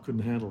 I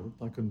couldn't handle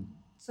it. I couldn't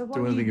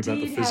do anything about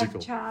the physical.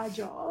 So what you did have charge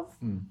of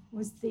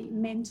was the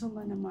mental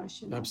and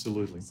emotional.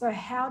 Absolutely. So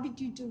how did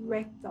you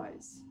direct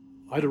those?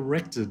 I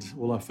directed, it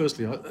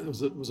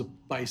was a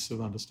base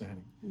of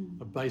understanding,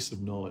 a base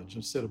of knowledge,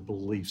 a set of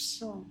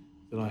beliefs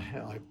that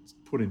I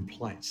put in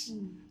place.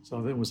 So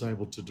I then was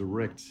able to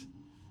direct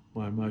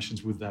my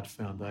emotions with that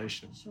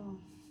foundation. Sure.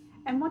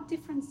 And what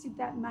difference did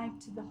that make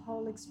to the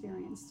whole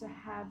experience, to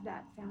have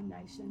that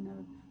foundation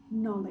of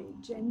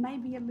knowledge and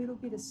maybe a little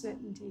bit of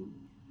certainty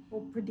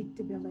or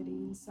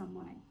predictability in some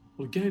way?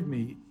 Well, it gave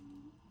me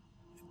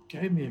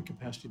a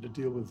capacity to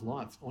deal with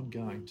life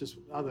ongoing, just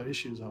other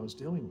issues I was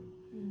dealing with.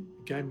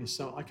 It gave me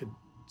so I could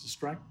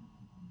distract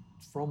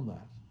from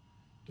that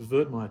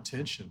divert my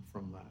attention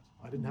from that.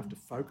 I didn't have to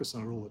focus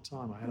on it all the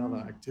time. I had other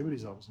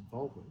activities I was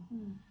involved with.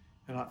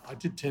 And I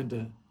did tend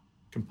to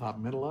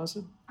compartmentalize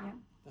it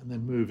and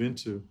then move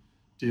into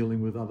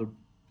dealing with other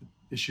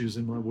issues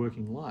in my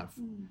working life.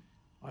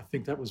 I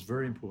think that was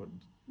very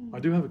important. I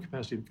do have a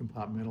capacity to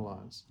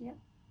compartmentalize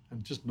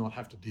and just not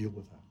have to deal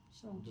with that.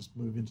 Sure. Just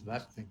move into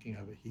that thinking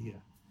over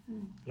here.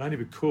 But only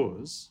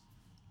because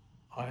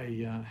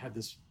I had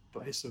this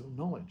base of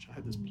knowledge. I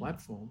had this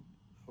platform,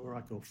 or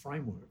I call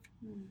framework,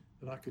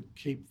 that I could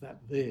keep that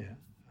there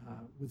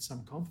with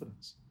some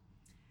confidence.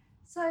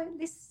 So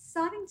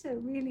starting to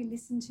really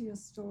listen to your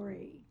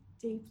story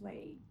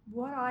deeply,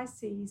 what I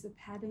see is a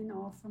pattern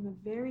of, from a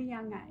very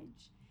young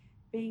age,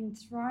 being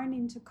thrown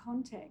into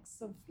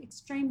contexts of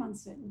extreme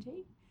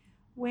uncertainty,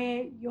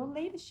 where your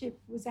leadership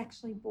was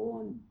actually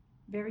born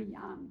very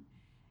young,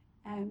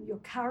 your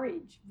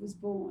courage was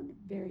born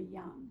very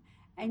young,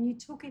 and you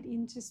took it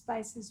into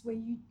spaces where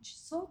you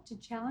sought to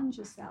challenge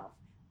yourself,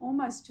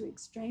 almost to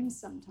extremes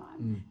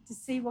sometimes, to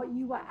see what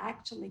you were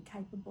actually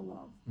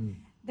capable of.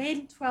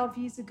 Then 12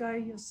 years ago,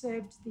 you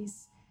served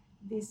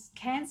this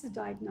cancer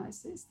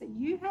diagnosis that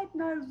you had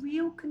no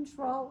real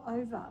control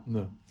over.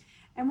 No.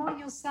 And what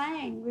you're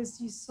saying was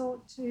you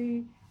sought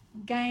to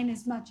gain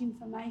as much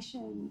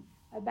information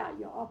about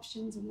your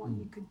options and what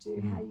you could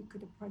do, how you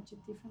could approach it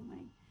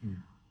differently.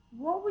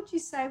 What would you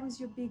say was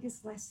your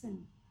biggest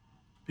lesson?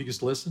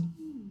 Biggest lesson?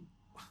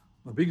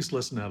 My biggest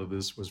lesson out of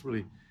this was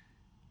really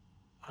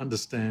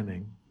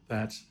understanding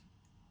that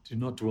do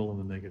not dwell on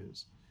the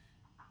negatives.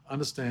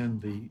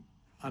 Understand the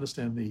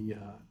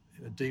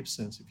in a deep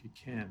sense, if you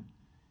can,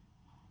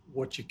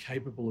 what you're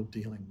capable of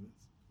dealing with,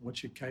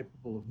 what you're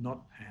capable of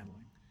not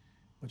handling,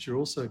 what you're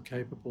also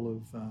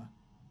capable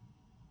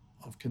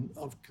of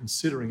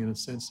considering, in a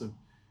sense of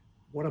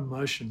what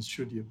emotions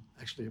should you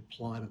actually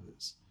apply to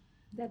this.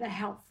 That are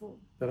helpful.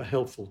 That are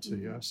helpful to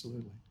you,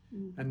 absolutely.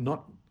 And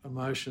not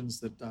emotions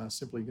that are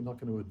simply not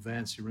going to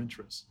advance your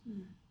interests.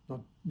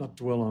 Not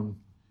dwell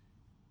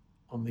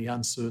on the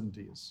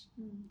uncertainties.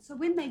 So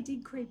when they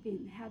did creep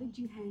in, how did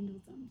you handle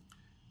them?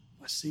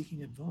 By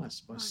seeking advice,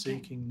 by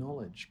seeking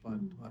knowledge, by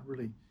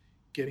really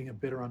getting a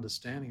better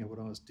understanding of what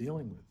I was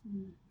dealing with,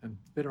 and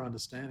better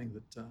understanding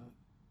that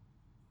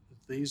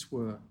these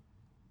were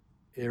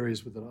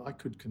areas that I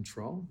could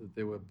control, that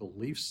there were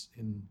beliefs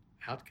in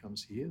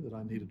outcomes here that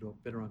I needed to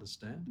better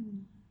understand.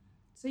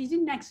 So you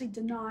didn't actually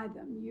deny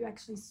them. You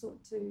actually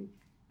sought to,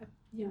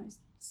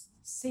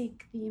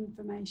 seek the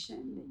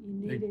information that you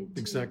needed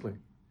exactly to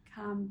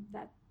calm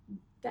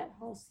that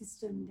whole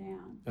system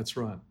down. That's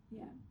right.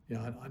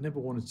 Yeah. I never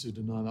wanted to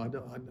deny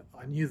that.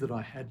 I knew that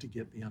I had to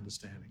get the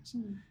understandings.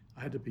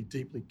 I had to be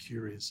deeply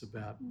curious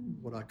about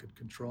what I could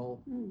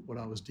control, what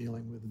I was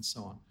dealing with, and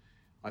so on.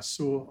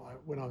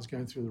 When I was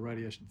going through the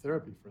radiation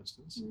therapy, for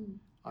instance,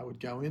 I would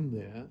go in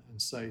there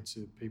and say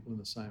to people in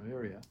the same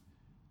area,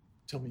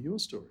 tell me your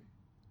story.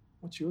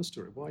 What's your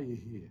story? Why are you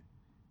here?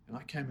 And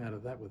I came out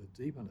of that with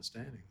a deep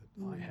understanding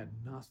that I had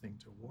nothing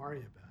to worry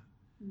about.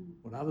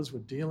 What others were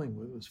dealing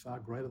with was far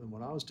greater than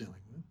what I was dealing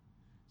with.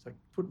 So I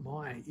put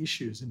my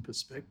issues in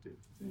perspective.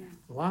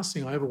 The last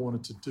thing I ever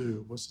wanted to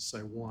do was to say,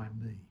 why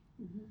me?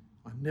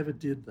 I never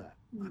did that.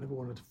 I never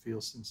wanted to feel,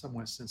 in some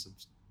way, a sense of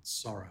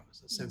sorrow,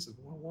 a sense of,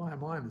 well, why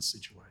am I in this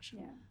situation?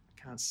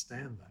 I can't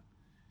stand that.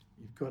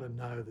 You've got to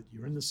know that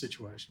you're in the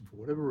situation for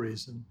whatever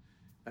reason.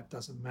 That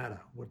doesn't matter.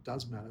 What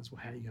does matter is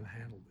how you're going to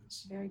handle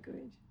this. Very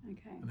good.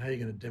 Okay. And how you're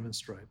going to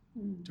demonstrate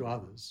to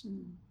others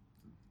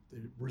the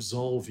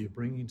resolve you're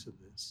bringing to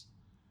this,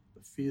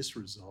 the fierce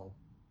resolve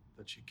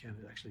that you can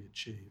actually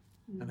achieve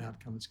an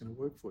outcome that's going to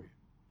work for you.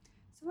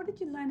 So what did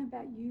you learn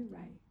about you,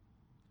 Ray?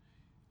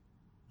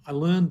 I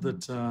learned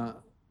that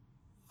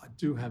I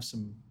do have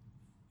some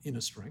inner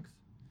strength.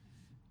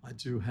 I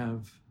do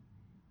have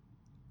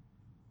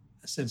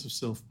a sense of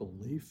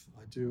self-belief.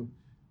 I do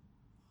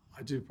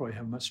probably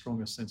have a much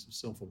stronger sense of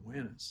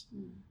self-awareness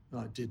than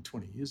I did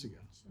 20 years ago.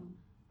 Sure.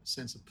 A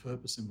sense of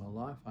purpose in my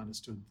life. I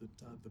understood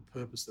that the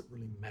purpose that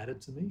really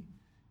mattered to me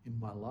in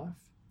my life.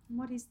 And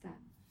what is that?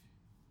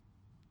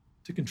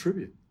 To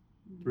contribute.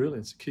 Really,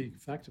 it's a key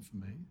factor for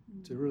me,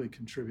 to really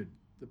contribute,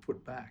 to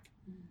put back.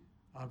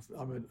 I've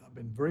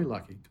been very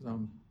lucky because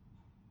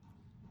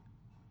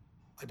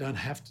I don't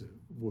have to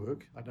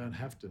work. I don't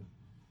have to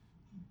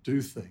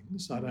do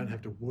things. I don't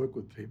have to work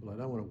with people I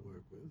don't want to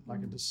work with. I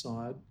can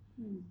decide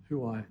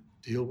who I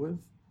deal with.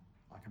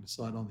 I can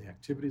decide on the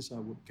activities I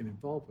would get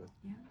involved with.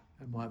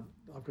 And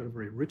I've got a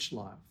very rich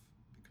life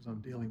because I'm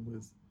dealing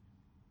with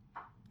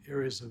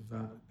areas of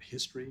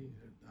history,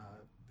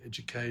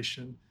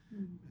 education,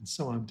 and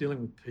so on. I'm dealing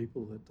with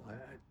people that I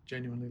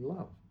genuinely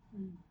love.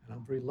 And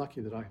I'm very lucky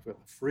that I've got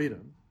the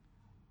freedom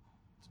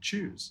to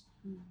choose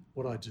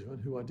what I do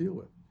and who I deal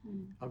with.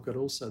 I've got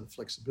also the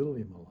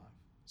flexibility in my life.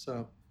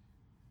 So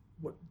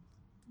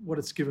what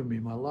it's given me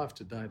in my life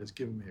to date has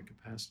given me a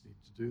capacity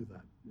to do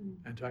that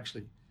and to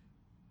actually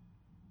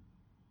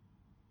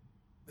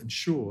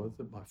ensure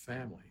that my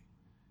family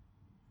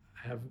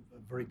have a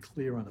very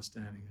clear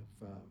understanding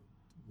of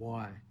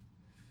why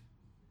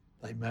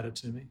they matter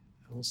to me,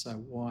 and also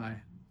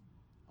why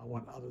I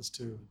want others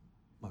to,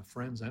 my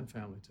friends and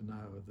family, to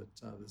know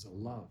that there's a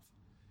love,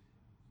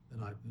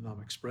 and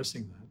I'm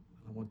expressing that,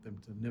 and I want them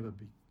to never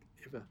be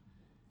ever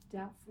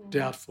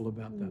doubtful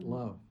about that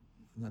love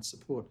and that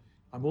support.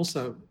 I'm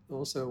also,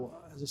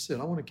 as I said,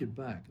 I want to give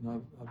back,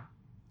 and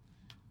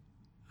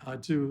I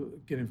do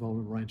get involved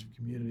in a range of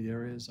community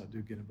areas. I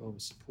do get involved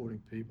with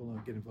supporting people.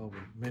 I get involved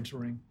with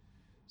mentoring.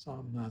 So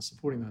I'm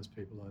supporting those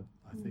people,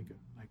 I think,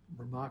 make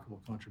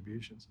remarkable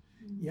contributions.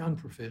 Young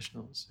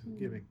professionals who are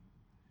giving,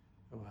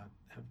 who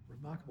have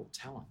remarkable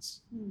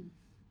talents.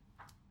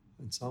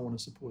 And so I want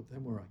to support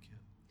them where I can.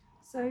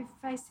 So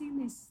facing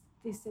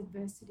this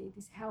adversity,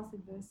 this health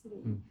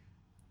adversity,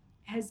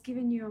 has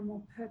given you a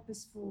more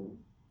purposeful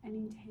and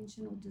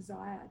intentional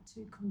desire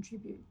to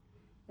contribute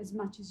as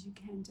much as you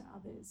can to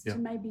others, to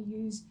maybe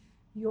use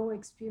your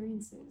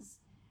experiences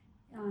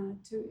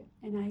to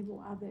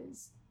enable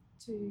others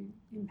to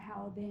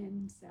empower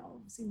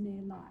themselves in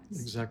their lives.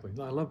 Exactly.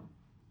 I love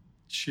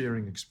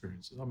sharing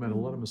experiences. I've made a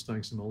lot of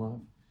mistakes in my life.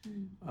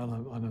 I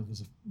know there's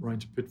a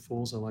range of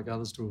pitfalls I like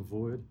others to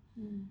avoid.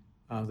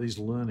 These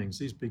learnings,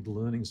 these big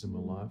learnings in my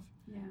life,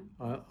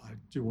 I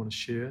do want to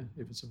share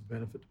if it's of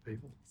benefit to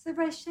people. So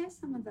Ray, share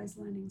some of those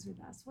learnings with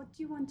us. What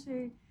do you want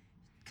to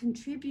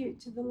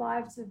contribute to the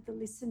lives of the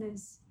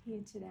listeners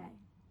here today?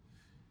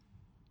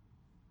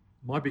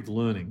 My big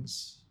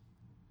learnings,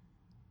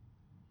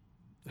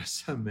 there's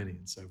so many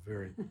and so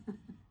varied.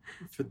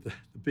 The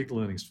big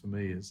learnings for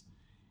me is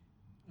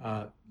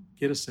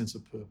get a sense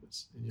of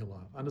purpose in your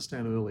life.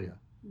 Understand earlier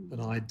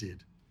than I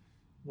did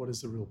what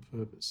is the real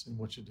purpose in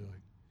what you're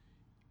doing.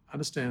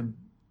 Understand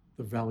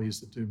the values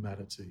that do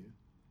matter to you,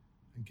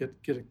 and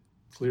get a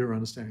clearer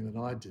understanding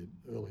than I did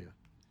earlier.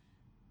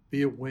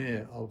 Be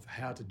aware of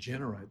how to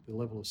generate the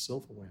level of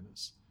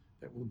self-awareness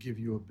that will give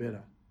you a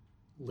better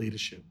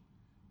leadership,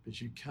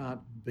 because you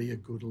can't be a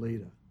good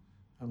leader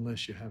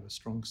unless you have a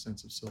strong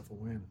sense of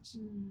self-awareness.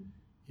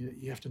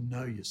 You have to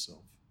know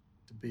yourself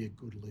to be a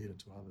good leader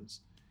to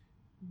others.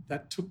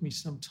 That took me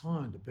some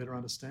time to better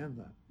understand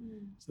that.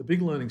 So the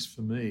big learnings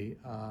for me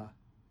are,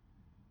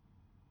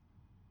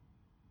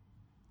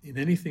 in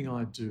anything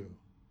I do,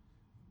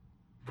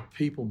 the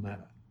people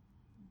matter.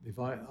 If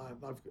I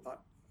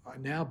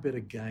now better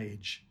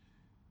gauge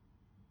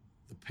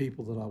the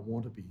people that I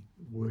want to be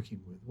working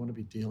with, want to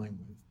be dealing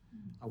with.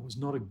 I was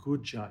not a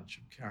good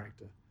judge of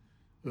character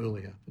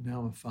earlier, but now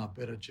I'm a far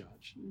better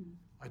judge.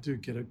 I do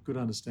get a good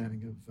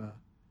understanding of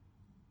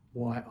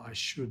why I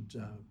should,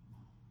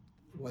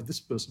 why this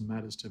person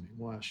matters to me,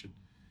 why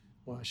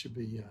I should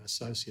be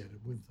associated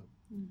with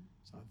them.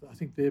 So I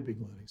think they're big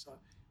learnings.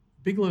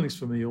 Big learnings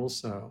for me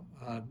also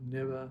are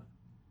never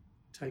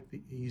take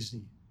the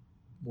easy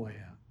way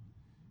out.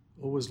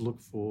 Always look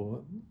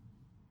for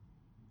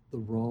the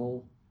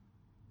role,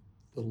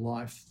 the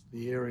life,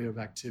 the area of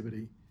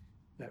activity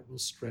that will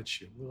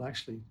stretch you, will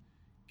actually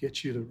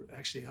get you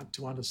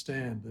to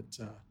understand that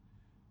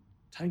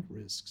take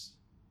risks,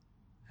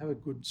 have a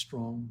good,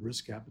 strong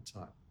risk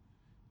appetite.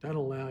 Don't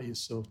allow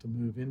yourself to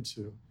move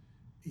into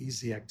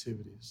easy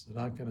activities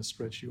that aren't going to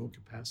stretch your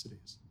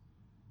capacities.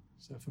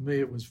 So for me,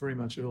 it was very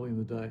much early in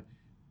the day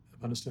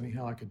of understanding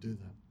how I could do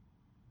that.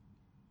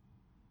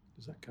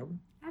 Does that cover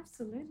it?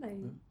 Absolutely.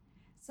 Yeah.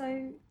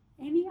 So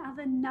any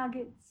other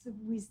nuggets of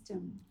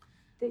wisdom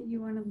that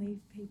you want to leave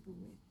people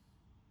with?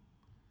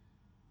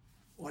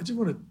 Well, I do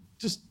want to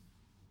just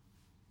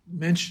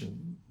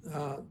mention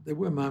there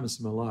were moments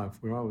in my life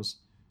where I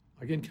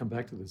again, come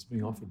back to this,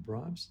 being offered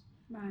bribes.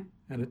 Right.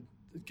 And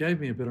it gave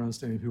me a better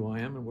understanding of who I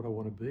am and what I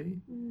want to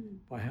be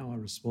by how I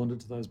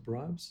responded to those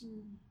bribes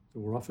that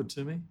were offered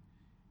to me.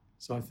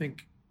 So I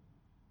think,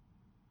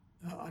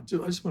 I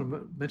just want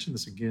to mention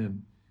this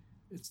again,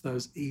 it's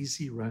those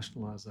easy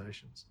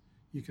rationalizations.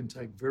 You can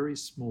take very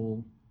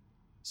small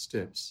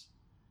steps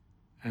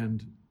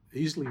and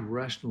easily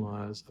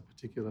rationalize a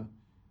particular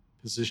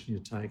position you're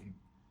taking,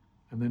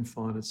 and then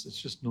find it's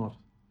just not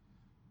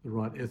the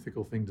right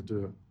ethical thing to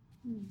do.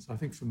 So I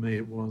think for me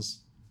it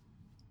was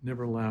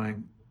never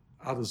allowing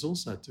others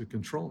also to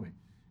control me,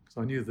 because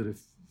I knew that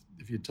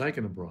if you'd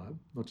taken a bribe,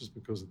 not just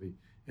because of the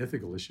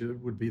ethical issue, it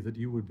would be that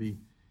you would be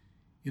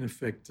in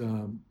effect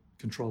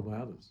controlled by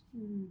others.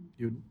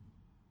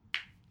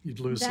 You'd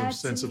lose some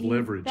sense of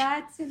leverage.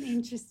 That's an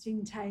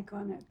interesting take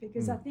on it,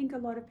 because I think a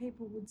lot of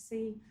people would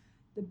see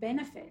the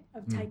benefit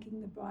of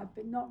taking the bribe,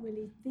 but not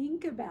really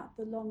think about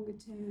the longer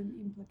term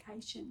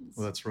implications.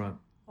 Well, that's right.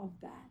 Of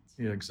that.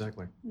 Yeah,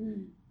 exactly.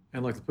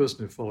 And like the person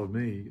who followed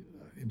me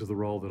into the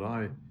role that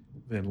I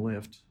then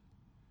left,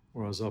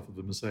 where I was offered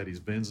the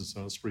Mercedes-Benz and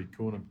so on a street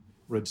corner,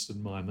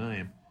 registered my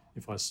name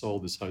if I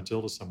sold this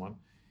hotel to someone,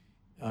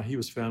 he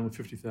was found with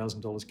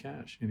 $50,000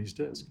 cash in his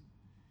desk.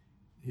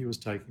 He was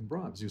taking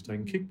bribes, he was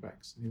taking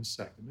kickbacks, and he was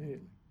sacked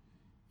immediately.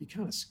 You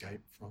can't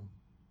escape from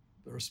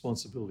the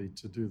responsibility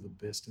to do the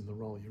best in the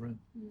role you're in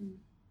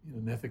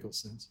an ethical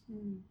sense.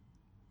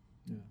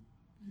 Yeah.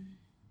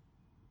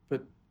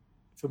 But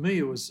for me,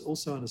 it was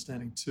also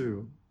understanding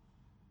too,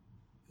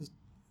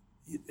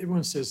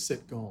 everyone says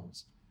set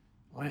goals.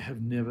 I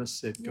have never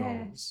set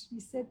goals.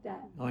 You said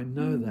that. I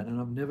know that, and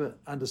I've never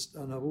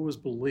understood, and I've always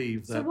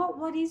believed that. So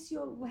what is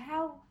your,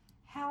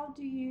 how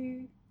do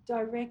you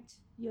direct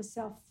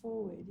yourself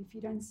forward if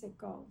you don't set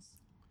goals?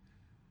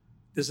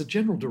 There's a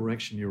general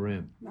direction you're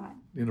in, right,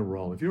 in a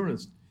role. If you're in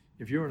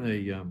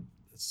a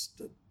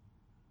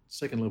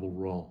second level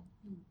role,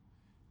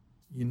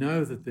 you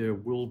know that there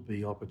will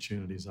be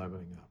opportunities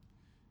opening up,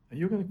 and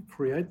you're going to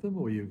create them,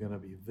 or you're going to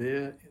be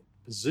there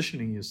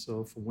positioning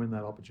yourself for when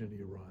that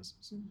opportunity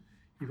arises.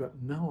 You've got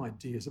no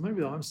idea. So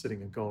maybe I'm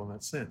setting a goal in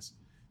that sense,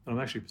 that I'm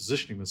actually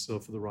positioning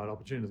myself for the right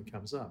opportunity that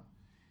comes up,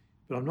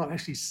 but I'm not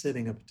actually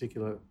setting a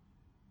particular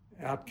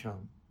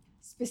outcome,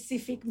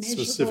 specific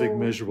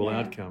measurable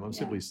outcome. I'm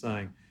simply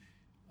saying,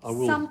 I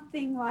will,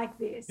 something like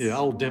this. Yeah,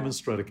 I'll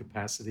demonstrate a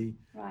capacity.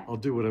 Right. I'll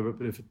do whatever.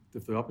 But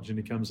if the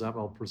opportunity comes up,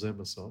 I'll present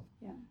myself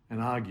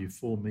and argue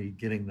for me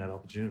getting that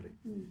opportunity.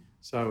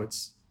 So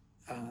it's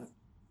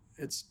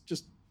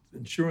just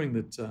ensuring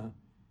that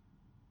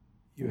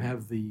you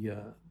have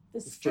the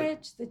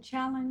stretch, the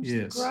challenge,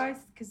 the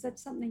growth, because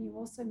that's something you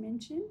also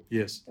mentioned.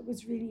 Yes. That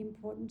was really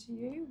important to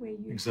you, where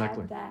you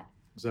Exactly. had that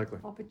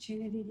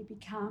opportunity to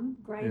become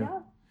greater. Yeah.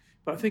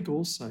 But I think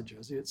also,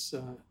 Josie, it's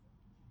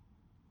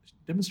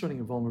demonstrating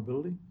a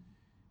vulnerability.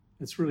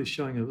 It's really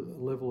showing a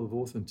level of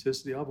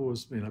authenticity. I've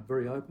always been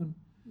very open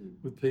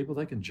with people.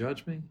 They can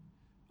judge me.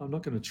 I'm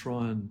not going to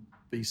try and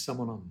be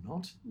someone I'm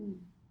not.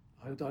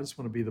 I just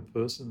want to be the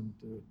person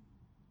and do it.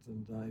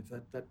 And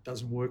if that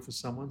doesn't work for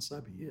someone, so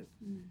be it.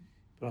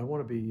 But I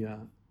want to be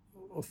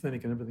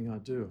authentic in everything I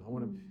do. I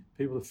want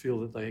people to feel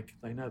that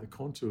they know the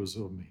contours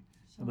of me,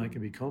 and they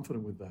can be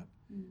confident with that.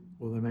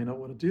 Or they may not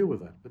want to deal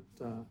with that.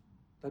 But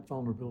that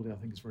vulnerability, I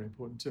think, is very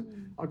important too.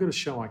 I've got to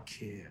show I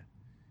care.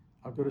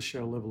 I've got to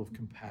show a level of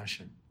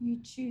compassion. You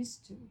choose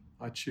to.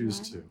 I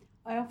choose to.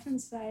 I often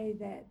say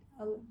that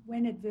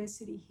when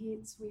adversity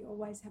hits, we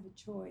always have a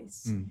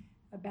choice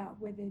about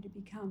whether to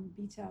become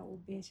bitter or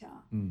better.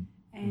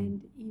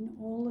 And in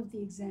all of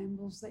the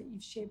examples that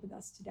you've shared with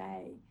us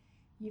today,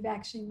 you've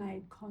actually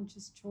made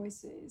conscious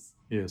choices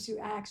to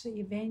actually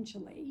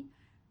eventually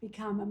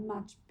become a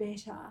much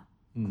better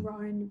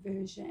grown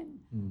version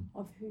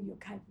of who you're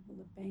capable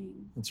of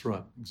being. That's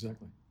right,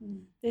 exactly.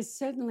 There's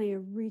certainly a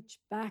rich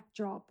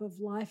backdrop of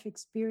life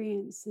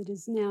experience that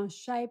has now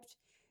shaped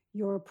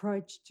your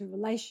approach to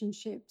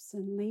relationships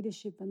and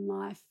leadership and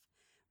life.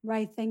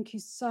 Ray, thank you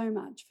so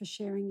much for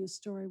sharing your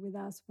story with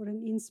us. What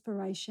an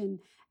inspiration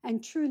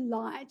and true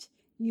light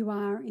you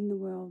are in the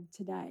world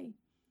today.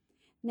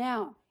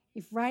 Now,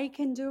 if Ray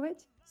can do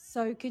it,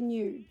 so can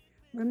you.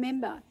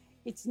 Remember,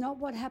 it's not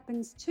what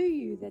happens to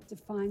you that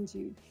defines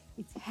you.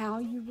 It's how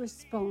you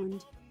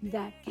respond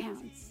that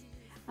counts.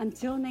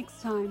 Until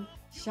next time,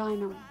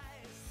 shine on.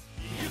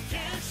 You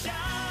can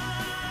shine.